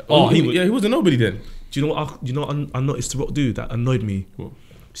 He wasn't nobody then. Do you know what I noticed The Rock do that annoyed me? What?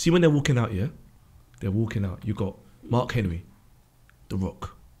 See, when they're walking out, yeah, you got Mark Henry, The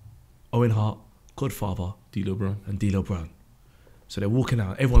Rock, Owen Hart, Godfather, D'Lo Brown. and D'Lo Brown. So they're walking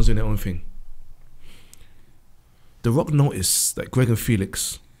out. Everyone's doing their own thing. The Rock noticed that Greg and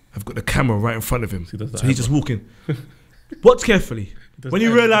Felix have got the camera right in front of him. So he's just walking. Watch carefully. When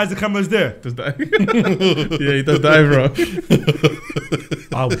you realise the camera's there. Does that? Yeah, he does the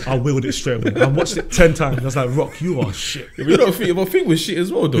eyebrow. I willed it straight away. I watched it 10 times. I was like, Rock, you are shit. Yeah, but you don't think, thing was shit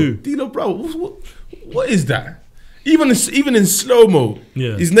as well, though. Who? D'Lo Brown, what is that? Even in slow mo,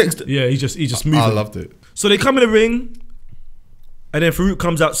 he's next. Yeah, he's just moving. I loved it. So they come in the ring, and then Farooq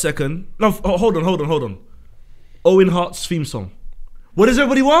comes out second. No, hold on. Owen Hart's theme song. What does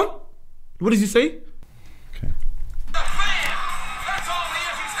everybody want? What does he say? Okay.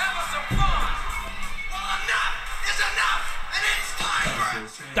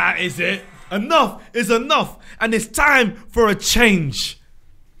 That is it. Enough is enough. And it's time for a change.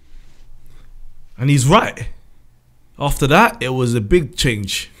 And he's right. After that, it was a big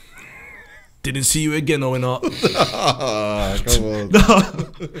change. Didn't see you again, Owen Hart. Come on. No,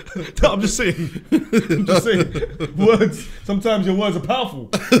 I'm just saying. Words. Sometimes your words are powerful.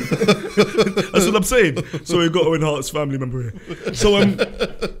 That's what I'm saying. So we got Owen Hart's family member here. So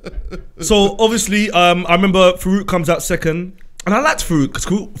obviously, I remember Farooq comes out second. And I liked Farooq because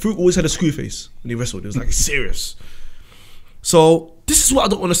Farooq always had a screw face when he wrestled. It was like serious. So this is what I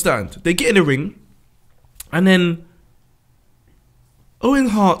don't understand. They get in the ring, and then Owen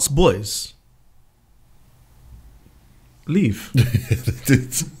Hart's boys leave.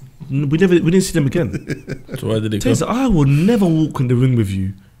 We didn't see them again. So why did they go? Tazer, I will never walk in the ring with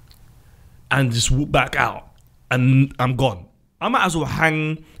you and just walk back out and I'm gone. I might as well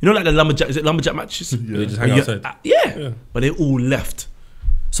hang, you know, like the lumberjack, is it lumberjack matches? Yeah. They just hang outside. Yeah, but they all left.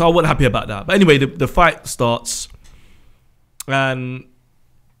 So I wasn't happy about that. But anyway, the fight starts, and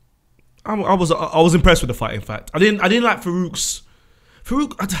I was impressed with the fight. In fact, I didn't like Farooq.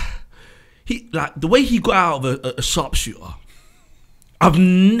 He like the way he got out of a sharpshooter. I've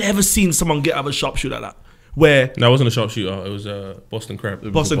never seen someone get out of a sharpshooter like that. Where no, it wasn't a sharpshooter. It was a Boston Crab.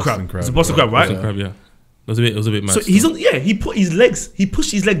 Boston Crab. It's a Boston Crab, right? Boston Crab, yeah. It was a bit mad. So he's on. Yeah, he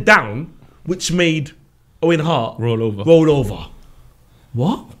pushed his leg down, which made Owen Hart roll over.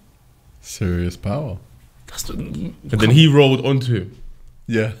 What? Serious power. And then he rolled onto him.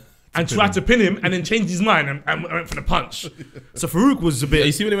 Yeah. And tried to pin him, and then changed his mind and went for the punch. So Farooq was a bit. Yeah,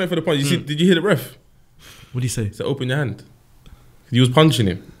 you see when he went for the punch. Did you hear the ref? What did he say? He said, "Open your hand." He was punching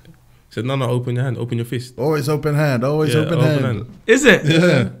him. He said, "No, open your hand. Open your fist." Always open hand. Always open hand. Is it?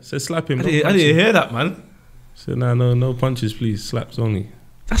 Yeah. Said, "Slap him." I didn't hear that, man. Said, no punches, please. Slaps only.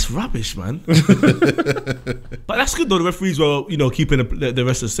 That's rubbish, man. But that's good though. The referees were, keeping the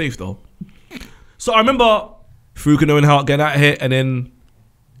wrestlers safe though. So I remember Farooq and Owen Hart getting out of here, and then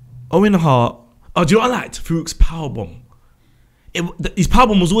Owen Hart. Oh, do you know what I liked? Farouk's powerbomb. His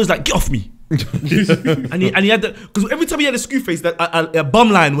powerbomb was always like, "Get off me." and he had that, because every time he had a screw face, that a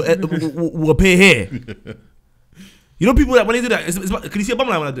bum line will appear here. You know, people that when they do that, can you see a bum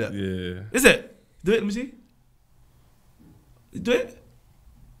line when I do that? Yeah. Is it? Do it. Let me see. Do it.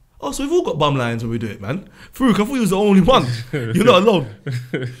 Oh, so we've all got bum lines when we do it, man. Farooq, I thought he was the only one. You're not alone.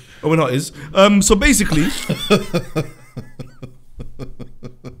 Owen Hart is. So basically.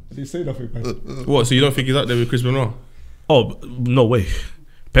 Did he say nothing, man? What? So you don't think he's out there with Chris Benoit? Oh, no way.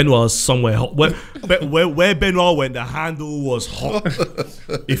 Benoit's somewhere hot. Where Benoit went, the handle was hot.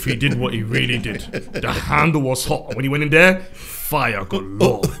 If he did what he really did, the handle was hot. And when he went in there, fire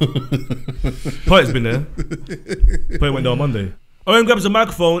galore. Poet's been there. Poet went there on Monday. Owen grabs a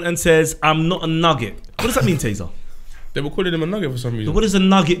microphone and says, "I'm not a nugget." What does that mean, Tazer? They were calling him a nugget for some reason. What does a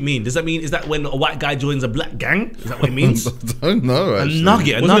nugget mean? Does that mean, is that when a white guy joins a black gang? Is that what it means? I don't know,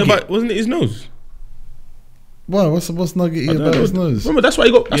 actually. A nugget. Wasn't it his nose? Why? What's nugget about his nose? Remember, that's why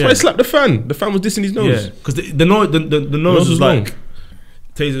he slapped the fan. The fan was dissing his nose. Yeah, because the nose was like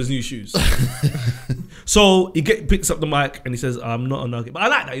Tazer's new shoes. So he picks up the mic and he says, "I'm not a nugget." But I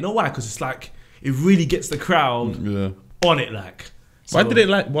like that. You know why? Because it's like, it really gets the crowd on it. Like, so, why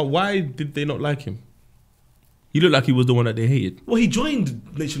did they not like him? He looked like he was the one that they hated. Well, he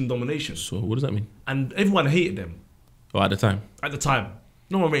joined Nation Domination. So what does that mean? And everyone hated them. Oh, at the time. At the time,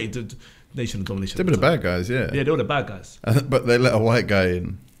 no one rated Nation Domination. They were the bad guys, yeah. Yeah, they were the bad guys. But they let a white guy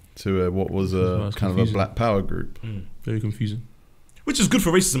in to what was kind confusing. of a black power group. Very confusing. Which is good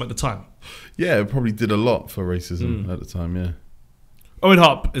for racism at the time. Yeah, it probably did a lot for racism at the time, yeah. Owen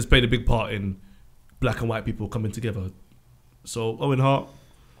Hart has played a big part in black and white people coming together. So, Owen Hart,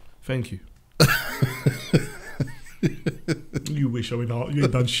 thank you. You wish, Owen Hart. You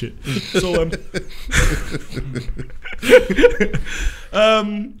ain't done shit. So,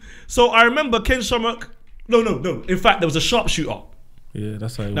 so I remember Ken Shamrock. No. In fact, there was a sharpshooter. Yeah,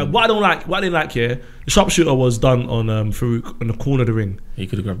 that's how. Now, what I didn't like here, the sharpshooter was done on Farooq in the corner of the ring. He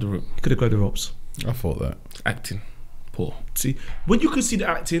could have grabbed the rope. He could have grabbed the ropes. I thought that. Acting. Poor. See, when you can see the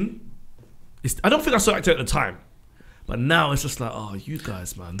acting, I don't think I saw acting at the time, but now it's just like, oh, you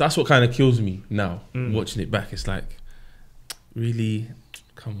guys, man. That's what kind of kills me now. Watching it back, it's like, really,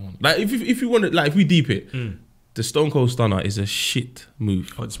 come on. Like if you want to, like if we deep it, the Stone Cold Stunner is a shit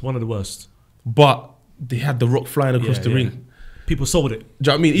move. Oh, it's one of the worst. But they had the Rock flying across the ring. People sold it. Do you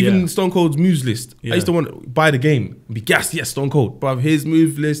know what I mean? Even Stone Cold's moves list. I used to want to buy the game and be gassed. Yes, Stone Cold. But his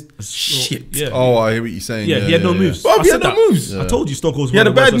move list, shit. Yeah. Oh, I hear what you're saying. Yeah, he had no moves. Bro, he had no moves. I told you Stone Cold's He had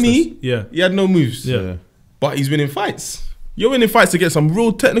a one of the bad worst knee. wrestlers. Yeah. He had no moves. Yeah. But he's winning fights. You're winning fights to get some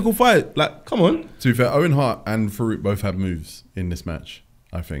real technical fight. Like, come on. To be fair, Owen Hart and Farooq both had moves in this match,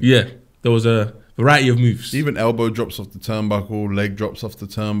 I think. Yeah. There was a variety of moves. Even elbow drops off the turnbuckle, leg drops off the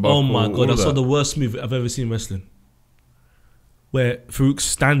turnbuckle. Oh my God, that's all one of the worst move I've ever seen wrestling. Where Farouk's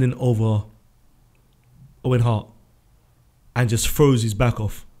standing over Owen Hart and just throws his back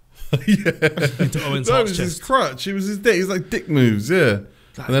off into Owen's No, it Hart's was his chest. crutch. It was his dick. It was like dick moves, yeah.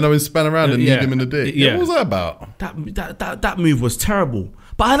 And then Owen span around and kneed him in the dick. Yeah. What was that about? That move was terrible.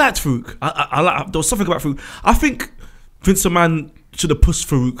 But I liked Farouk. There was something about Farouk. I think Vince McMahon should have pushed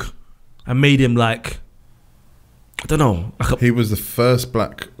Farouk and made him like, I don't know. He was the first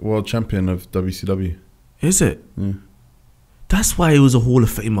black world champion of WCW. Is it? Yeah. That's why he was a Hall of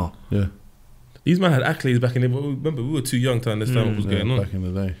Famer. Yeah. These men had accolades back in the day, but remember, we were too young to understand what was going on. Back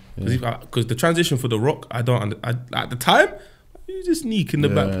in the day. Yeah. Because the transition for The Rock, at the time, he just sneak in the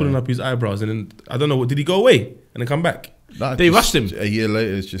back, pulling up his eyebrows, and then, I don't know, what did he go away and then come back? They rushed him. A year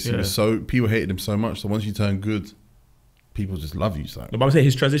later, it's just, he was people hated him so much, so once you turn good, people just love you. So. But I'm saying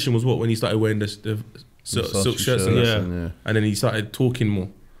his transition was what, when he started wearing the silk shirts and then he started talking more.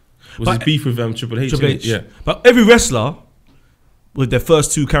 Was his beef with Triple H? Triple H. Yeah. But every wrestler with their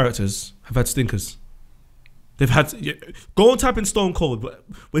first two characters have had stinkers. They've had go and type in Stone Cold. But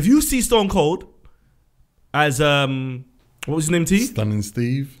if you see Stone Cold as what was his name? Stunning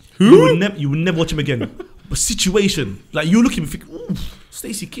Steve. Who? You would never watch him again. But situation, like you look at him and think, ooh,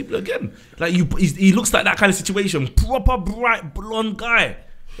 Stacey Keebler again. Like he looks like that kind of situation. Proper bright blonde guy.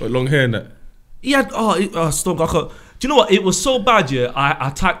 Long hair and that. He had Stone Cold. Do you know what? It was so bad. Yeah, I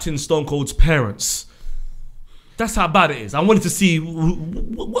typed in Stone Cold's parents. That's how bad it is. I wanted to see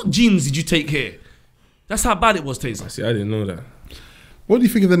what genes did you take here. That's how bad it was, Tazer. See, I didn't know that. What do you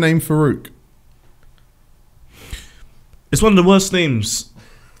think of the name Farooq? It's one of the worst names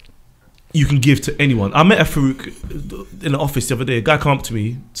you can give to anyone. I met a Farooq in the office the other day. A guy came up to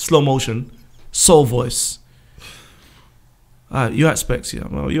me, slow motion, soul voice. You at Specs? Yeah.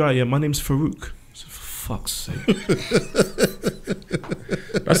 Well, you're right. Yeah, my name's Farooq. So, for fuck's sake.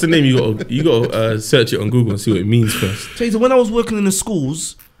 That's the name you got to search it on Google and see what it means first. Tazer, when I was working in the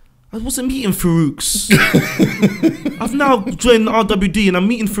schools, I wasn't meeting Farooqs. I've now joined the RWD and I'm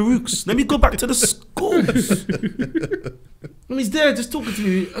meeting Farooqs. Let me go back to the schools. And he's there just talking to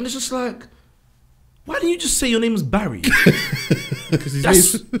me, and it's just like, why didn't you just say your name is Barry? Because his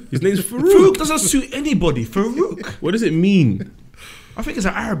name's Farooq. Farooq doesn't suit anybody. Farooq. What does it mean? I think it's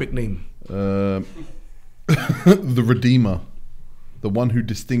an Arabic name. The Redeemer. The one who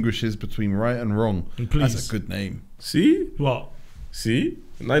distinguishes between right and wrong. Please. That's a good name. See? What? See?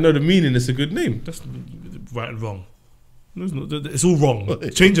 And I know the meaning, it's a good name. That's right and wrong. It's all wrong.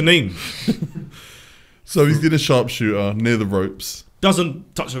 Change the name. So he's getting a sharpshooter near the ropes.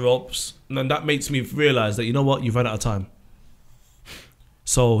 Doesn't touch the ropes. And then that makes me realise that, you know what, you've run out of time.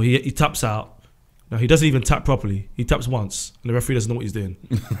 So he taps out. Now he doesn't even tap properly. He taps once and the referee doesn't know what he's doing.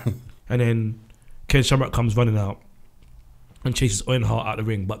 And then Ken Shamrock comes running out and chases Owen Hart out the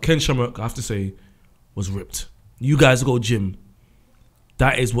ring. But Ken Shamrock, I have to say, was ripped. You guys go gym.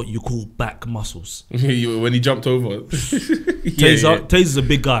 That is what you call back muscles. When he jumped over. Tazer's a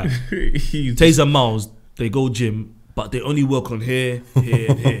big guy. Tazer Miles, they go gym, but they only work on here, and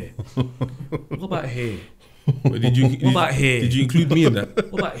here. What about here? What about here? Did you include me in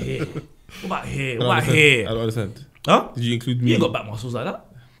that? What about here? What about here? What about here? I don't understand. Huh? Did you include me? You ain't got back muscles like that.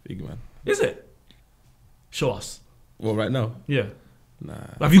 Big man. Is it? Show us. Well, right now? Yeah. Nah.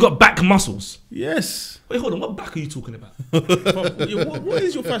 Have you got back muscles? Yes. Wait, hold on. What back are you talking about? What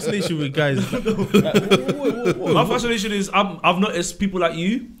is your fascination with guys? My fascination is I've noticed people like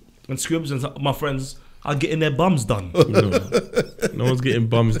you and Scribs and my friends are getting their bums done. No one's getting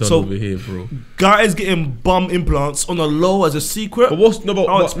bums done over here, bro. Guys getting bum implants on the low as a secret. But what's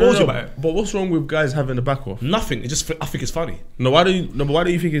But what's wrong with guys having the back off? Nothing. I think it's funny. Why do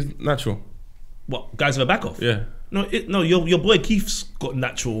you think it's natural? What, guys have a back off? Yeah. No, your boy Keith's got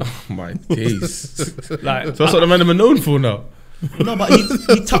natural. Oh my days. Like, so that's what the man are known for now. No, but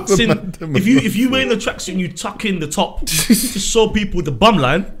he tucks in. If you wear the tracksuit and you tuck in the top to show people the bum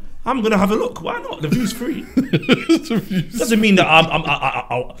line, I'm gonna have a look. Why not? The view's free. Doesn't mean that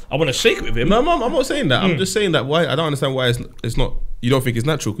I want to shake it with him. No, I'm not saying that. I'm just saying that why I don't understand why it's not. You don't think it's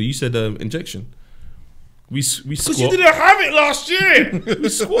natural because you said injection. We squat. Because you didn't have it last year. We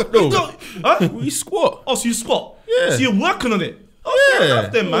squat though. Huh? We squat. Oh, so you squat? Yeah. So you're working on it. Oh, fair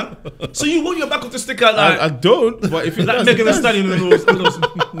enough then, man. So you want your back off to stick out like I don't. But if it like does, Megan it Thee does. Stallion.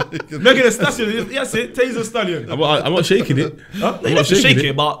 Megan Thee Stallion. That's it. Tazer Stallion. I'm not shaking it. Huh? You don't have to shake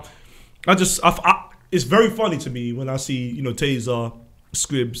it, but it's very funny to me when I see Tazer,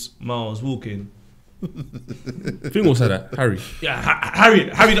 Scribs, Miles walking. Think also that Harry. Yeah,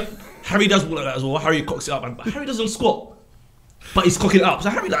 Harry does walk like that as well. Harry cocks it up, man. But Harry doesn't squat, but he's cocking it up. So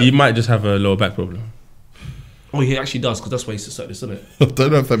Harry like. He might just have a lower back problem. Oh, he actually does, because that's why he sits like this, isn't it? I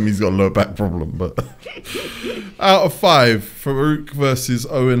don't know if that means he's got a low back problem, but out of 5, Farooq versus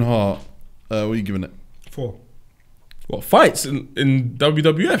Owen Hart, what are you giving it? 4. What fights in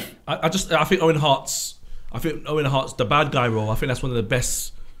WWF? I think Owen Hart's the bad guy role. I think that's one of the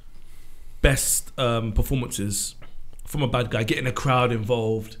best performances from a bad guy. Getting the crowd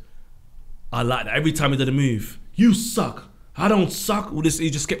involved. I like that. Every time he did a move, you suck. I don't suck. All this, he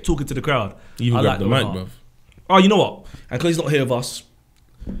just kept talking to the crowd. You even grabbed the mic, bruv. Oh, you know what? And because he's not here with us,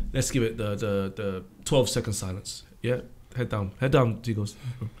 let's give it the 12-second silence. Yeah, head down, Tigos.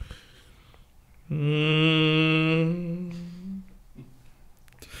 Boom.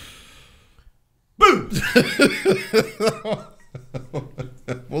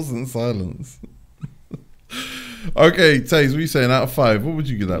 It wasn't silence. Okay, Taze, what are you saying? Out of 5, what would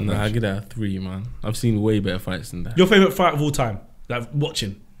you give that? Nah, I give that a 3, man. I've seen way better fights than that. Your favorite fight of all time, like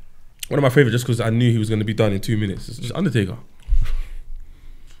watching? One of my favourite, just because I knew he was going to be done in 2 minutes. It's just Undertaker.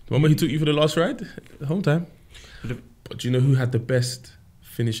 The one where he took you for the last ride, the whole time. But do you know who had the best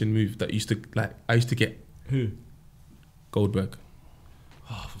finishing move that I used to get? Who? Goldberg.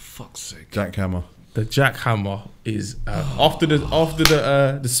 Oh, for fuck's sake! Jackhammer. The jackhammer is after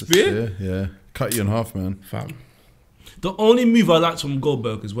the spear. Yeah, cut you in half, man. Fam. The only move I liked from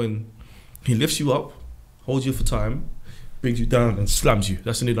Goldberg is when he lifts you up, holds you for time, brings you down and slams you.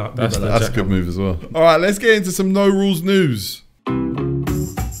 That's a new like. That's a good move as well. All right, let's get into some no rules news.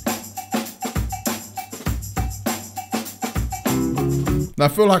 Now, I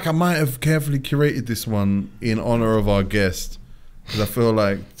feel like I might have carefully curated this one in honor of our guest, because I feel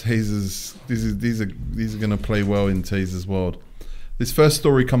like these are going to play well in Tazer's world. This first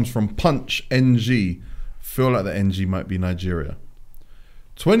story comes from Punch NG. Feel like the NG might be Nigeria.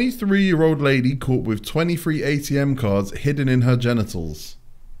 23-year-old lady caught with 23 ATM cards hidden in her genitals.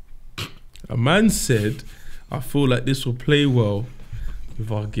 A man said, I feel like this will play well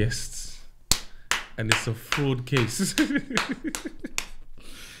with our guests. And it's a fraud case.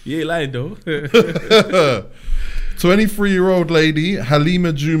 You ain't lying though. 23-year-old lady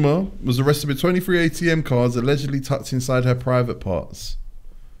Halima Juma was arrested with 23 ATM cards allegedly tucked inside her private parts.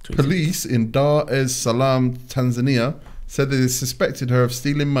 Police in Dar es Salaam, Tanzania said they suspected her of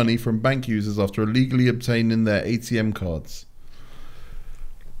stealing money from bank users after illegally obtaining their ATM cards.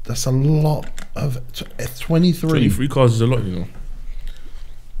 That's a lot of 23. 23 cards is a lot, you know.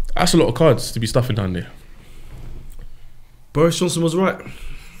 That's a lot of cards to be stuffing down there. Boris Johnson was right.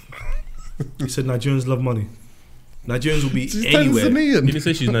 He said Nigerians love money. Nigerians will be She's anywhere. Tanzanian. You didn't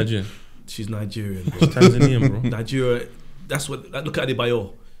say she's Nigerian. She's Nigerian. Bro. She's Tanzanian, bro. Nigeria. That's what. Look at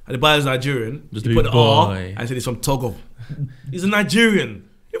Adebayo. Adebayo's Nigerian. Just You a put big the R boy. and said he's from Togo. He's a Nigerian.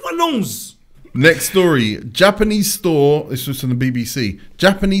 Everyone knows. Next story. Japanese store, this was from the BBC.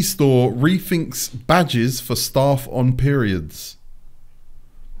 Japanese store rethinks badges for staff on periods.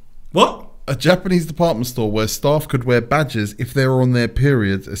 What? A Japanese department store where staff could wear badges if they were on their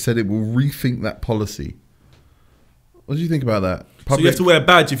periods has said it will rethink that policy. What do you think about that? So you have to wear a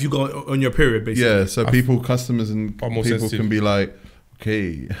badge if you go on your period, basically. Yeah, so customers and Far more people sensitive. can be like,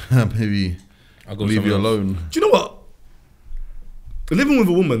 okay, maybe I'll go leave you somewhere else. alone. Do you know what? Living with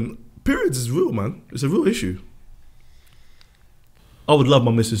a woman, periods is real, man. It's a real issue. I would love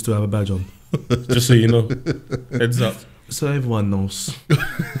my missus to have a badge on. Just so you know. Heads up. So everyone knows.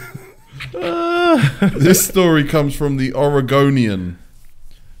 This story comes from the Oregonian.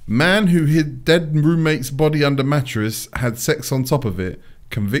 Man who hid dead roommate's body under mattress, had sex on top of it,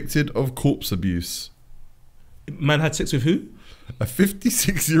 convicted of corpse abuse. Man had sex with who? A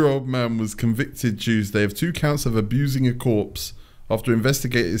 56-year-old man was convicted Tuesday of 2 counts of abusing a corpse after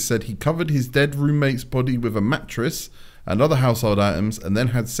investigators said he covered his dead roommate's body with a mattress and other household items and then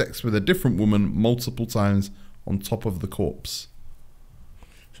had sex with a different woman multiple times on top of the corpse.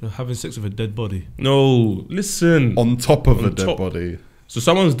 You're having sex with a dead body. No, listen. On top of On a dead top. body. So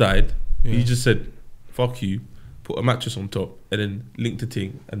someone's died. Yeah. You just said, "Fuck you," put a mattress on top, and then linked the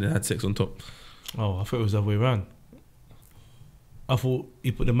thing, and then had sex on top. Oh, I thought it was the other way around. I thought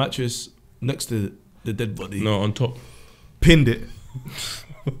he put the mattress next to the dead body, No, on top. pinned it,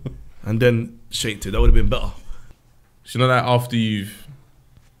 and then shaked it. That would have been better. So you know that after you've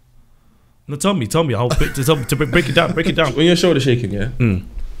No, tell me. I'll break it down. Break it down. when your shoulder shaking, yeah, Mm.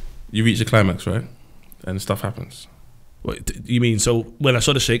 you reach the climax, right, and stuff happens. What you mean? So when I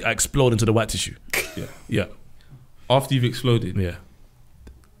saw the shake, I explode into the white tissue. Yeah. Yeah. After you've exploded, Yeah.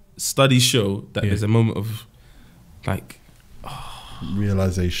 studies show that Yeah. there's a moment of like,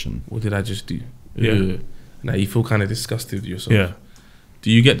 Realization. what did I just do? Yeah. Ugh. Now you feel kind of disgusted with yourself. Yeah. Do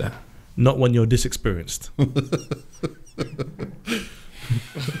you get that? Not when you're this experienced.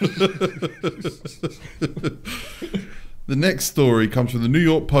 The next story comes from the New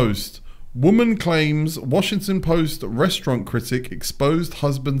York Post. Woman claims Washington Post restaurant critic exposed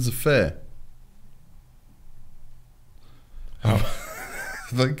husband's affair.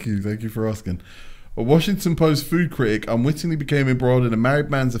 Thank you for asking. A Washington Post food critic unwittingly became embroiled in a married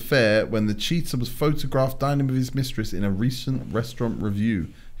man's affair when the cheater was photographed dining with his mistress in a recent restaurant review,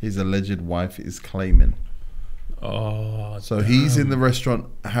 his alleged wife is claiming. Oh, So he's in the restaurant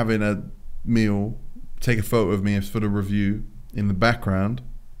having a meal, take a photo of me for the review. In the background,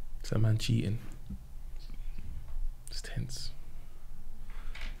 it's that man cheating. It's tense.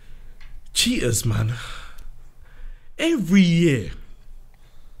 Cheaters, man. Every year,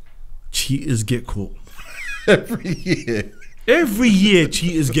 cheaters get caught. every year. Every year,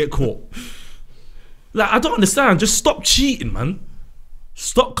 cheaters get caught. Like, I don't understand. Just stop cheating, man.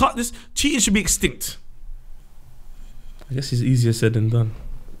 Stop. Cut this. Cheating should be extinct. I guess it's easier said than done.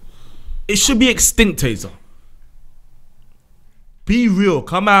 It should be extinct, Tazer. Be real.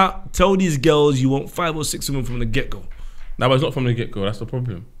 Come out. Tell these girls you want 5 or 6 women from the get-go. No, but it's not from the get-go. That's the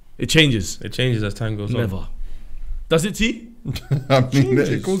problem. It changes. It changes as time goes on. Never. Does it, T? I mean, Changes.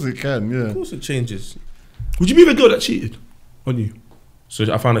 of course it can, Of yeah. course it changes. Would you be with a girl that cheated on you?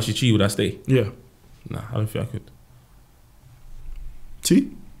 So I found out she cheated, would I stay? Yeah. Nah, I don't think I could.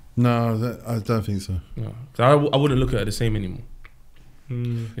 T? No, I don't think so. No. So I wouldn't look at her the same anymore.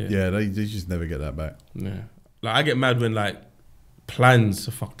 Yeah, they just never get that back. Yeah. Like, I get mad when, like, plans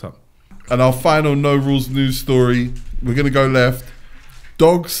are fucked up. And our final no rules news story, we're going to go left.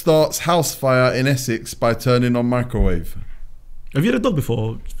 Dog starts house fire in Essex by turning on microwave. Have you had a dog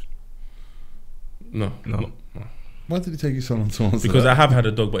before? No. Why did it take you so long to answer Because that? I have had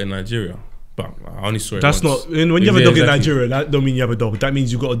a dog, but in Nigeria. But I only saw it That's once. not. When you have a Yeah, dog in exactly. Nigeria, that don't mean you have a dog. That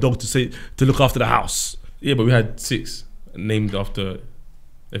means you got a dog to look after the house. Yeah, but we had 6 named after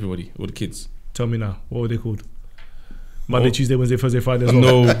everybody, all the kids. Tell me now, what were they called? Monday, Oh. Tuesday, Wednesday, Thursday, Friday as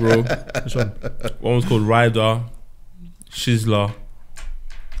well. No, bro. Which one? One was called Ryder, Shizla.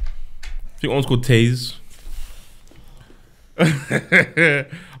 I think one was called Taze. I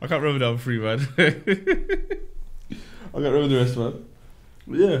can't remember the other 3, man. I can't remember the rest, man.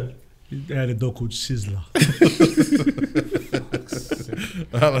 But yeah. They had a dog called Sizzler.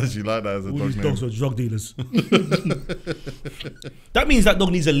 How much you like that as a All dog these name? dogs were drug dealers. That means that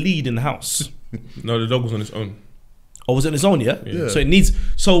dog needs a lead in the house. No, the dog was on its own. Or was it on its own, yeah? Yeah. So it needs.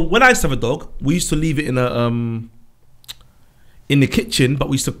 So when I used to have a dog, we used to leave it in a in the kitchen, but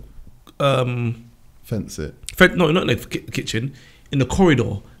we used to Fence it. no, not in the kitchen, in the corridor.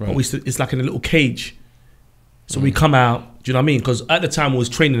 Right. But we used to, it's like in a little cage. So we come out. Do you know what I mean? Because at the time we was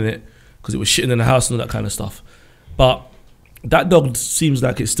training it because it was shitting in the house and all that kind of stuff. But that dog seems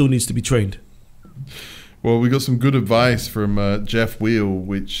like it still needs to be trained. Well, we got some good advice from Jeff Wheel,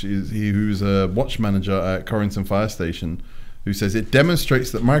 who's a watch manager at Corrington Fire Station, who says it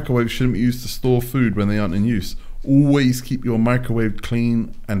demonstrates that microwaves shouldn't be used to store food when they aren't in use. Always keep your microwave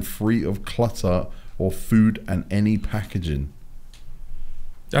clean and free of clutter or food and any packaging.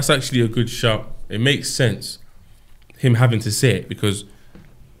 That's actually a good shout. It makes sense, him having to say it, because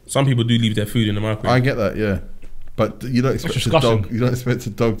some people do leave their food in the microwave. I get that, yeah, but you don't expect a disgusting. dog. You don't expect a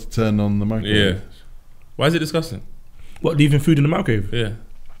dog to turn on the microwave. Yeah. Why is it disgusting? What, leaving food in the microwave? Yeah.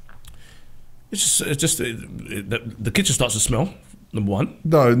 The kitchen starts to smell. Number one.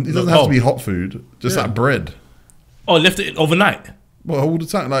 No, it doesn't have to be hot food. Just Yeah. like bread. Oh, left it overnight. Well, all the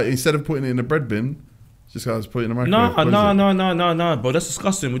time. Like instead of putting it in a bread bin, just guys put it in the No, microwave. no, bro. That's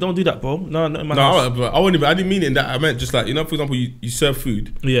disgusting. We don't do that, bro. No, not in my No, house. I wouldn't. I didn't mean it in that. I meant just like, you know, for example, you serve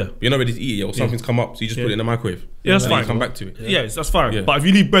food, Yeah. but you're not ready to eat it, or something's come up, so you just put it in the microwave. Yeah, that's and then fine. you come back to it. Yeah, that's fine. Yeah. But if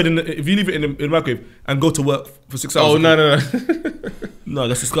you leave bread if you leave it in the microwave and go to work for 6 hours, Oh no. no,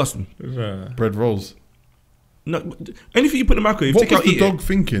 that's disgusting. Bread rolls. No, anything you put in the microwave, What take was out, the eat dog it.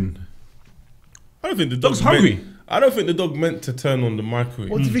 thinking? I don't think the Dog's dog hungry. I don't think the dog meant to turn on the microwave.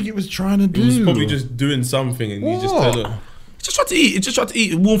 What do you think it was trying to do? It was probably just doing something, and you just What? turned it. It just tried to eat. It just tried to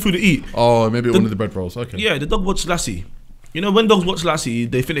eat warm food to eat. Oh, maybe it wanted the bread rolls. Okay. Yeah, the dog watched Lassie. You know, when dogs watch Lassie,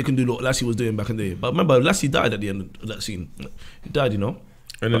 they think they can do what Lassie was doing back in the day. But remember, Lassie died at the end of that scene. He died, you know.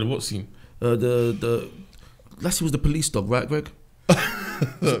 And then what scene? The Lassie was the police dog, right, Greg?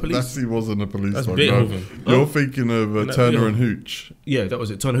 Lassie wasn't a police That's dog. Beethoven. No. You're thinking of Turner and Hooch. Yeah, that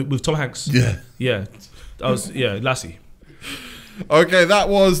was it. With Tom Hanks. Yeah. Yeah, that was Lassie. Okay, that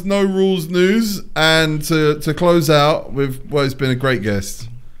was No Rules News. And to close out with, well, it's been a great guest.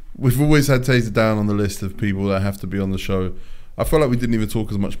 We've always had Tazer down on the list of people that have to be on the show. I feel like we didn't even talk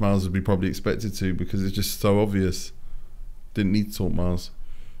as much Miles as we probably expected to because it's just so obvious. Didn't need to talk Miles.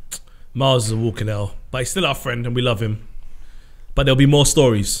 Miles is a walking hell, but he's still our friend and we love him. But there'll be more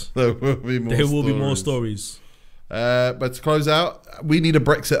stories. There will be more There will be more stories. But to close out, we need a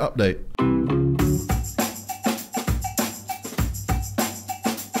Brexit update.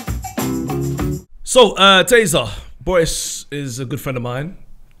 So, Tazer, Boris is a good friend of mine.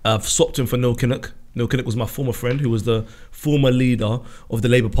 I've swapped him for Neil Kinnock. Neil Kinnock was my former friend who was the former leader of the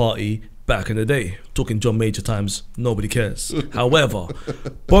Labour Party back in the day. Talking John Major times, nobody cares. However,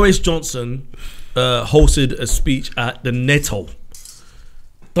 Boris Johnson hosted a speech at the Netto.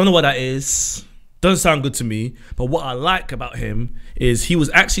 Don't know what that is. Doesn't sound good to me. But what I like about him is he was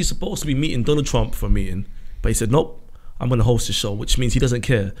actually supposed to be meeting Donald Trump for a meeting. But he said, nope, I'm going to host the show, which means he doesn't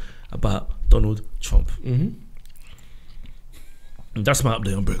care about Donald Trump. Mm-hmm. That's my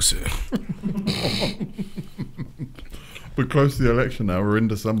update on Brexit. We're close to the election now. We're in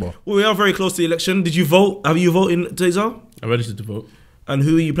December. Well, we are very close to the election. Did you vote? Have you voted, Tazer? I registered to vote. And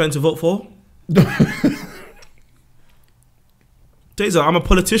who are you planning to vote for? Tazer, I'm a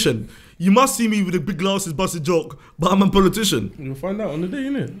politician. You must see me with the big glasses, busted joke, but I'm a politician. You'll find out on the day,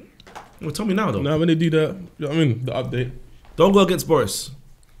 innit? Well, tell me now, though. Now when they do that, you know what I mean? The update. Don't go against Boris.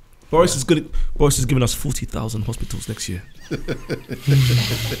 Boris is good. Boris is giving us 40,000 hospitals next year. This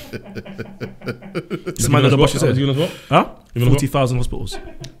man got the boss. How many times what? Huh? You gonna 40,000 hospitals.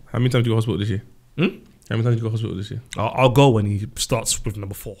 How many times do you go to hospital this year? Hmm? How many times do you go to hospital this year? I'll go when he starts with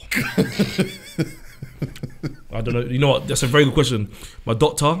number 4. I don't know. You know what? That's a very good question. My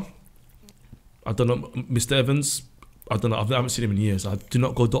doctor, I don't know, Mr. Evans, I don't know. I haven't seen him in years. I do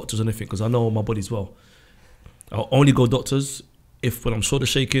not go doctors or anything because I know my body's well. I'll only go doctors if when I'm shoulder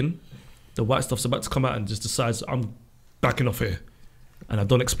shaking, the white stuff's about to come out and just decides I'm backing off here and I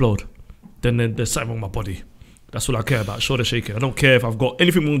don't explode. Then there's something wrong with my body. That's all I care about, shoulder shaking. I don't care if I've got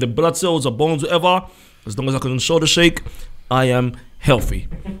anything wrong with the blood cells or bones, whatever. As long as I can shoulder shake, I am healthy.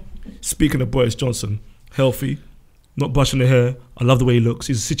 Speaking of Boris Johnson, healthy, not brushing the hair. I love the way he looks.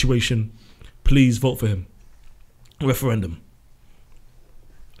 He's a situation. Please vote for him. Referendum.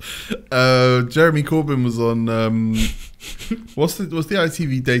 Jeremy Corbyn was on what's the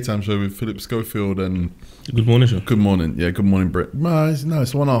ITV daytime show with Philip Schofield and Good morning, show. Good Morning, yeah, Good Morning Brit. No, it's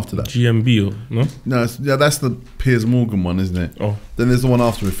the one after that. GMB or no? No, that's the Piers Morgan one, isn't it? Oh, Then there's the one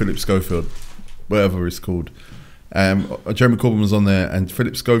after with Philip Schofield, whatever it's called. Jeremy Corbyn was on there, and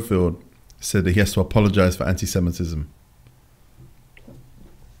Philip Schofield said that he has to apologise for anti-Semitism.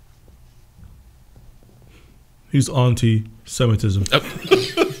 Who's anti-Semitism?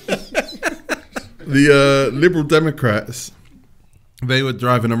 The Liberal Democrats, they were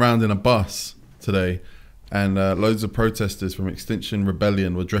driving around in a bus today, and loads of protesters from Extinction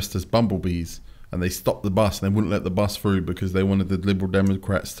Rebellion were dressed as bumblebees, and they stopped the bus and they wouldn't let the bus through because they wanted the Liberal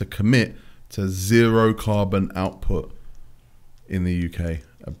Democrats to commit to zero carbon output in the UK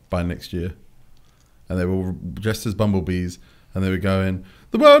by next year. And they were dressed as bumblebees, and they were going,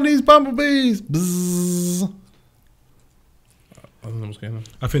 "The world needs bumblebees!" Bzzz. I don't know what's going on.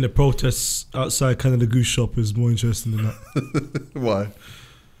 I think the protests outside Canada Goose shop is more interesting than that. Why?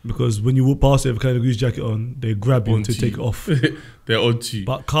 Because when you walk past it with a Canada Goose jacket on, they grab you to take it off. They're on to you.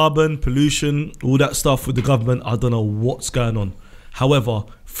 But carbon, pollution, all that stuff with the government, I don't know what's going on. However,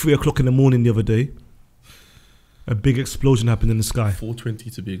 3 o'clock in the morning the other day, a big explosion happened in the sky.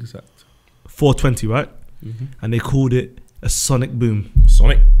 420 to be exact. 420, right? Mm-hmm. And they called it a sonic boom.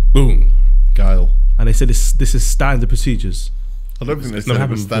 Sonic boom. Guile. And they said this is standard procedures. I don't think they It's said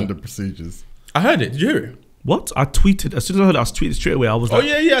never it was happened standard procedures. I heard it. Did you hear it? What? I tweeted, as soon as I heard it, I tweeted straight away. I was like, Oh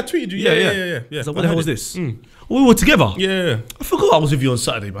yeah, I tweeted you. Yeah. I was like, what the hell was this? Mm. We were together. Yeah. I forgot I was with you on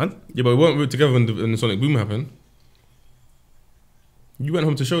Saturday, man. Yeah, but we weren't together when the Sonic boom happened. You went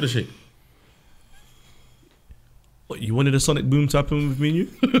home to shoulder shake. You wanted a sonic boom to happen with me and you?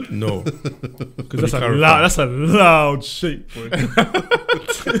 No. Because that's a loud shake, boy.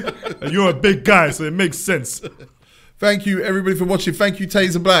 And you're a big guy, so it makes sense. Thank you, everybody, for watching. Thank you,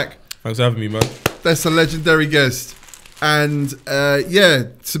 Tazer Black. Thanks for having me, man. That's a legendary guest. And yeah,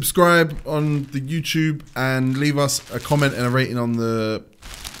 subscribe on the YouTube and leave us a comment and a rating on the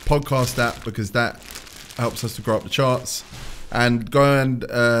podcast app, because that helps us to grow up the charts. And go and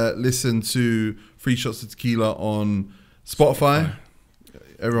listen to 3 Shots of Tequila on Spotify.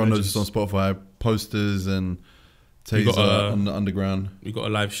 Everyone knows it's on Spotify. Posters and Tazer on the underground. We got a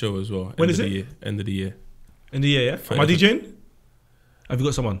live show as well. When is it? End of the year. In the year, yeah? Am I DJing? Have you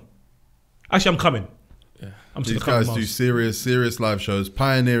got someone? Actually, I'm coming. Yeah. These guys do serious live shows,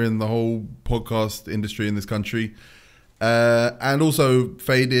 pioneering the whole podcast industry in this country. And also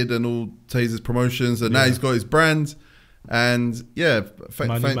Faded and all Tazer's promotions. And now he's got his brand. And yeah,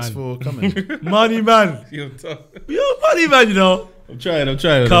 thanks for coming. Money man. You're money man, you know. I'm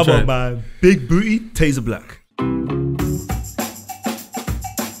trying. Come on, man. Big booty, Tazer Black.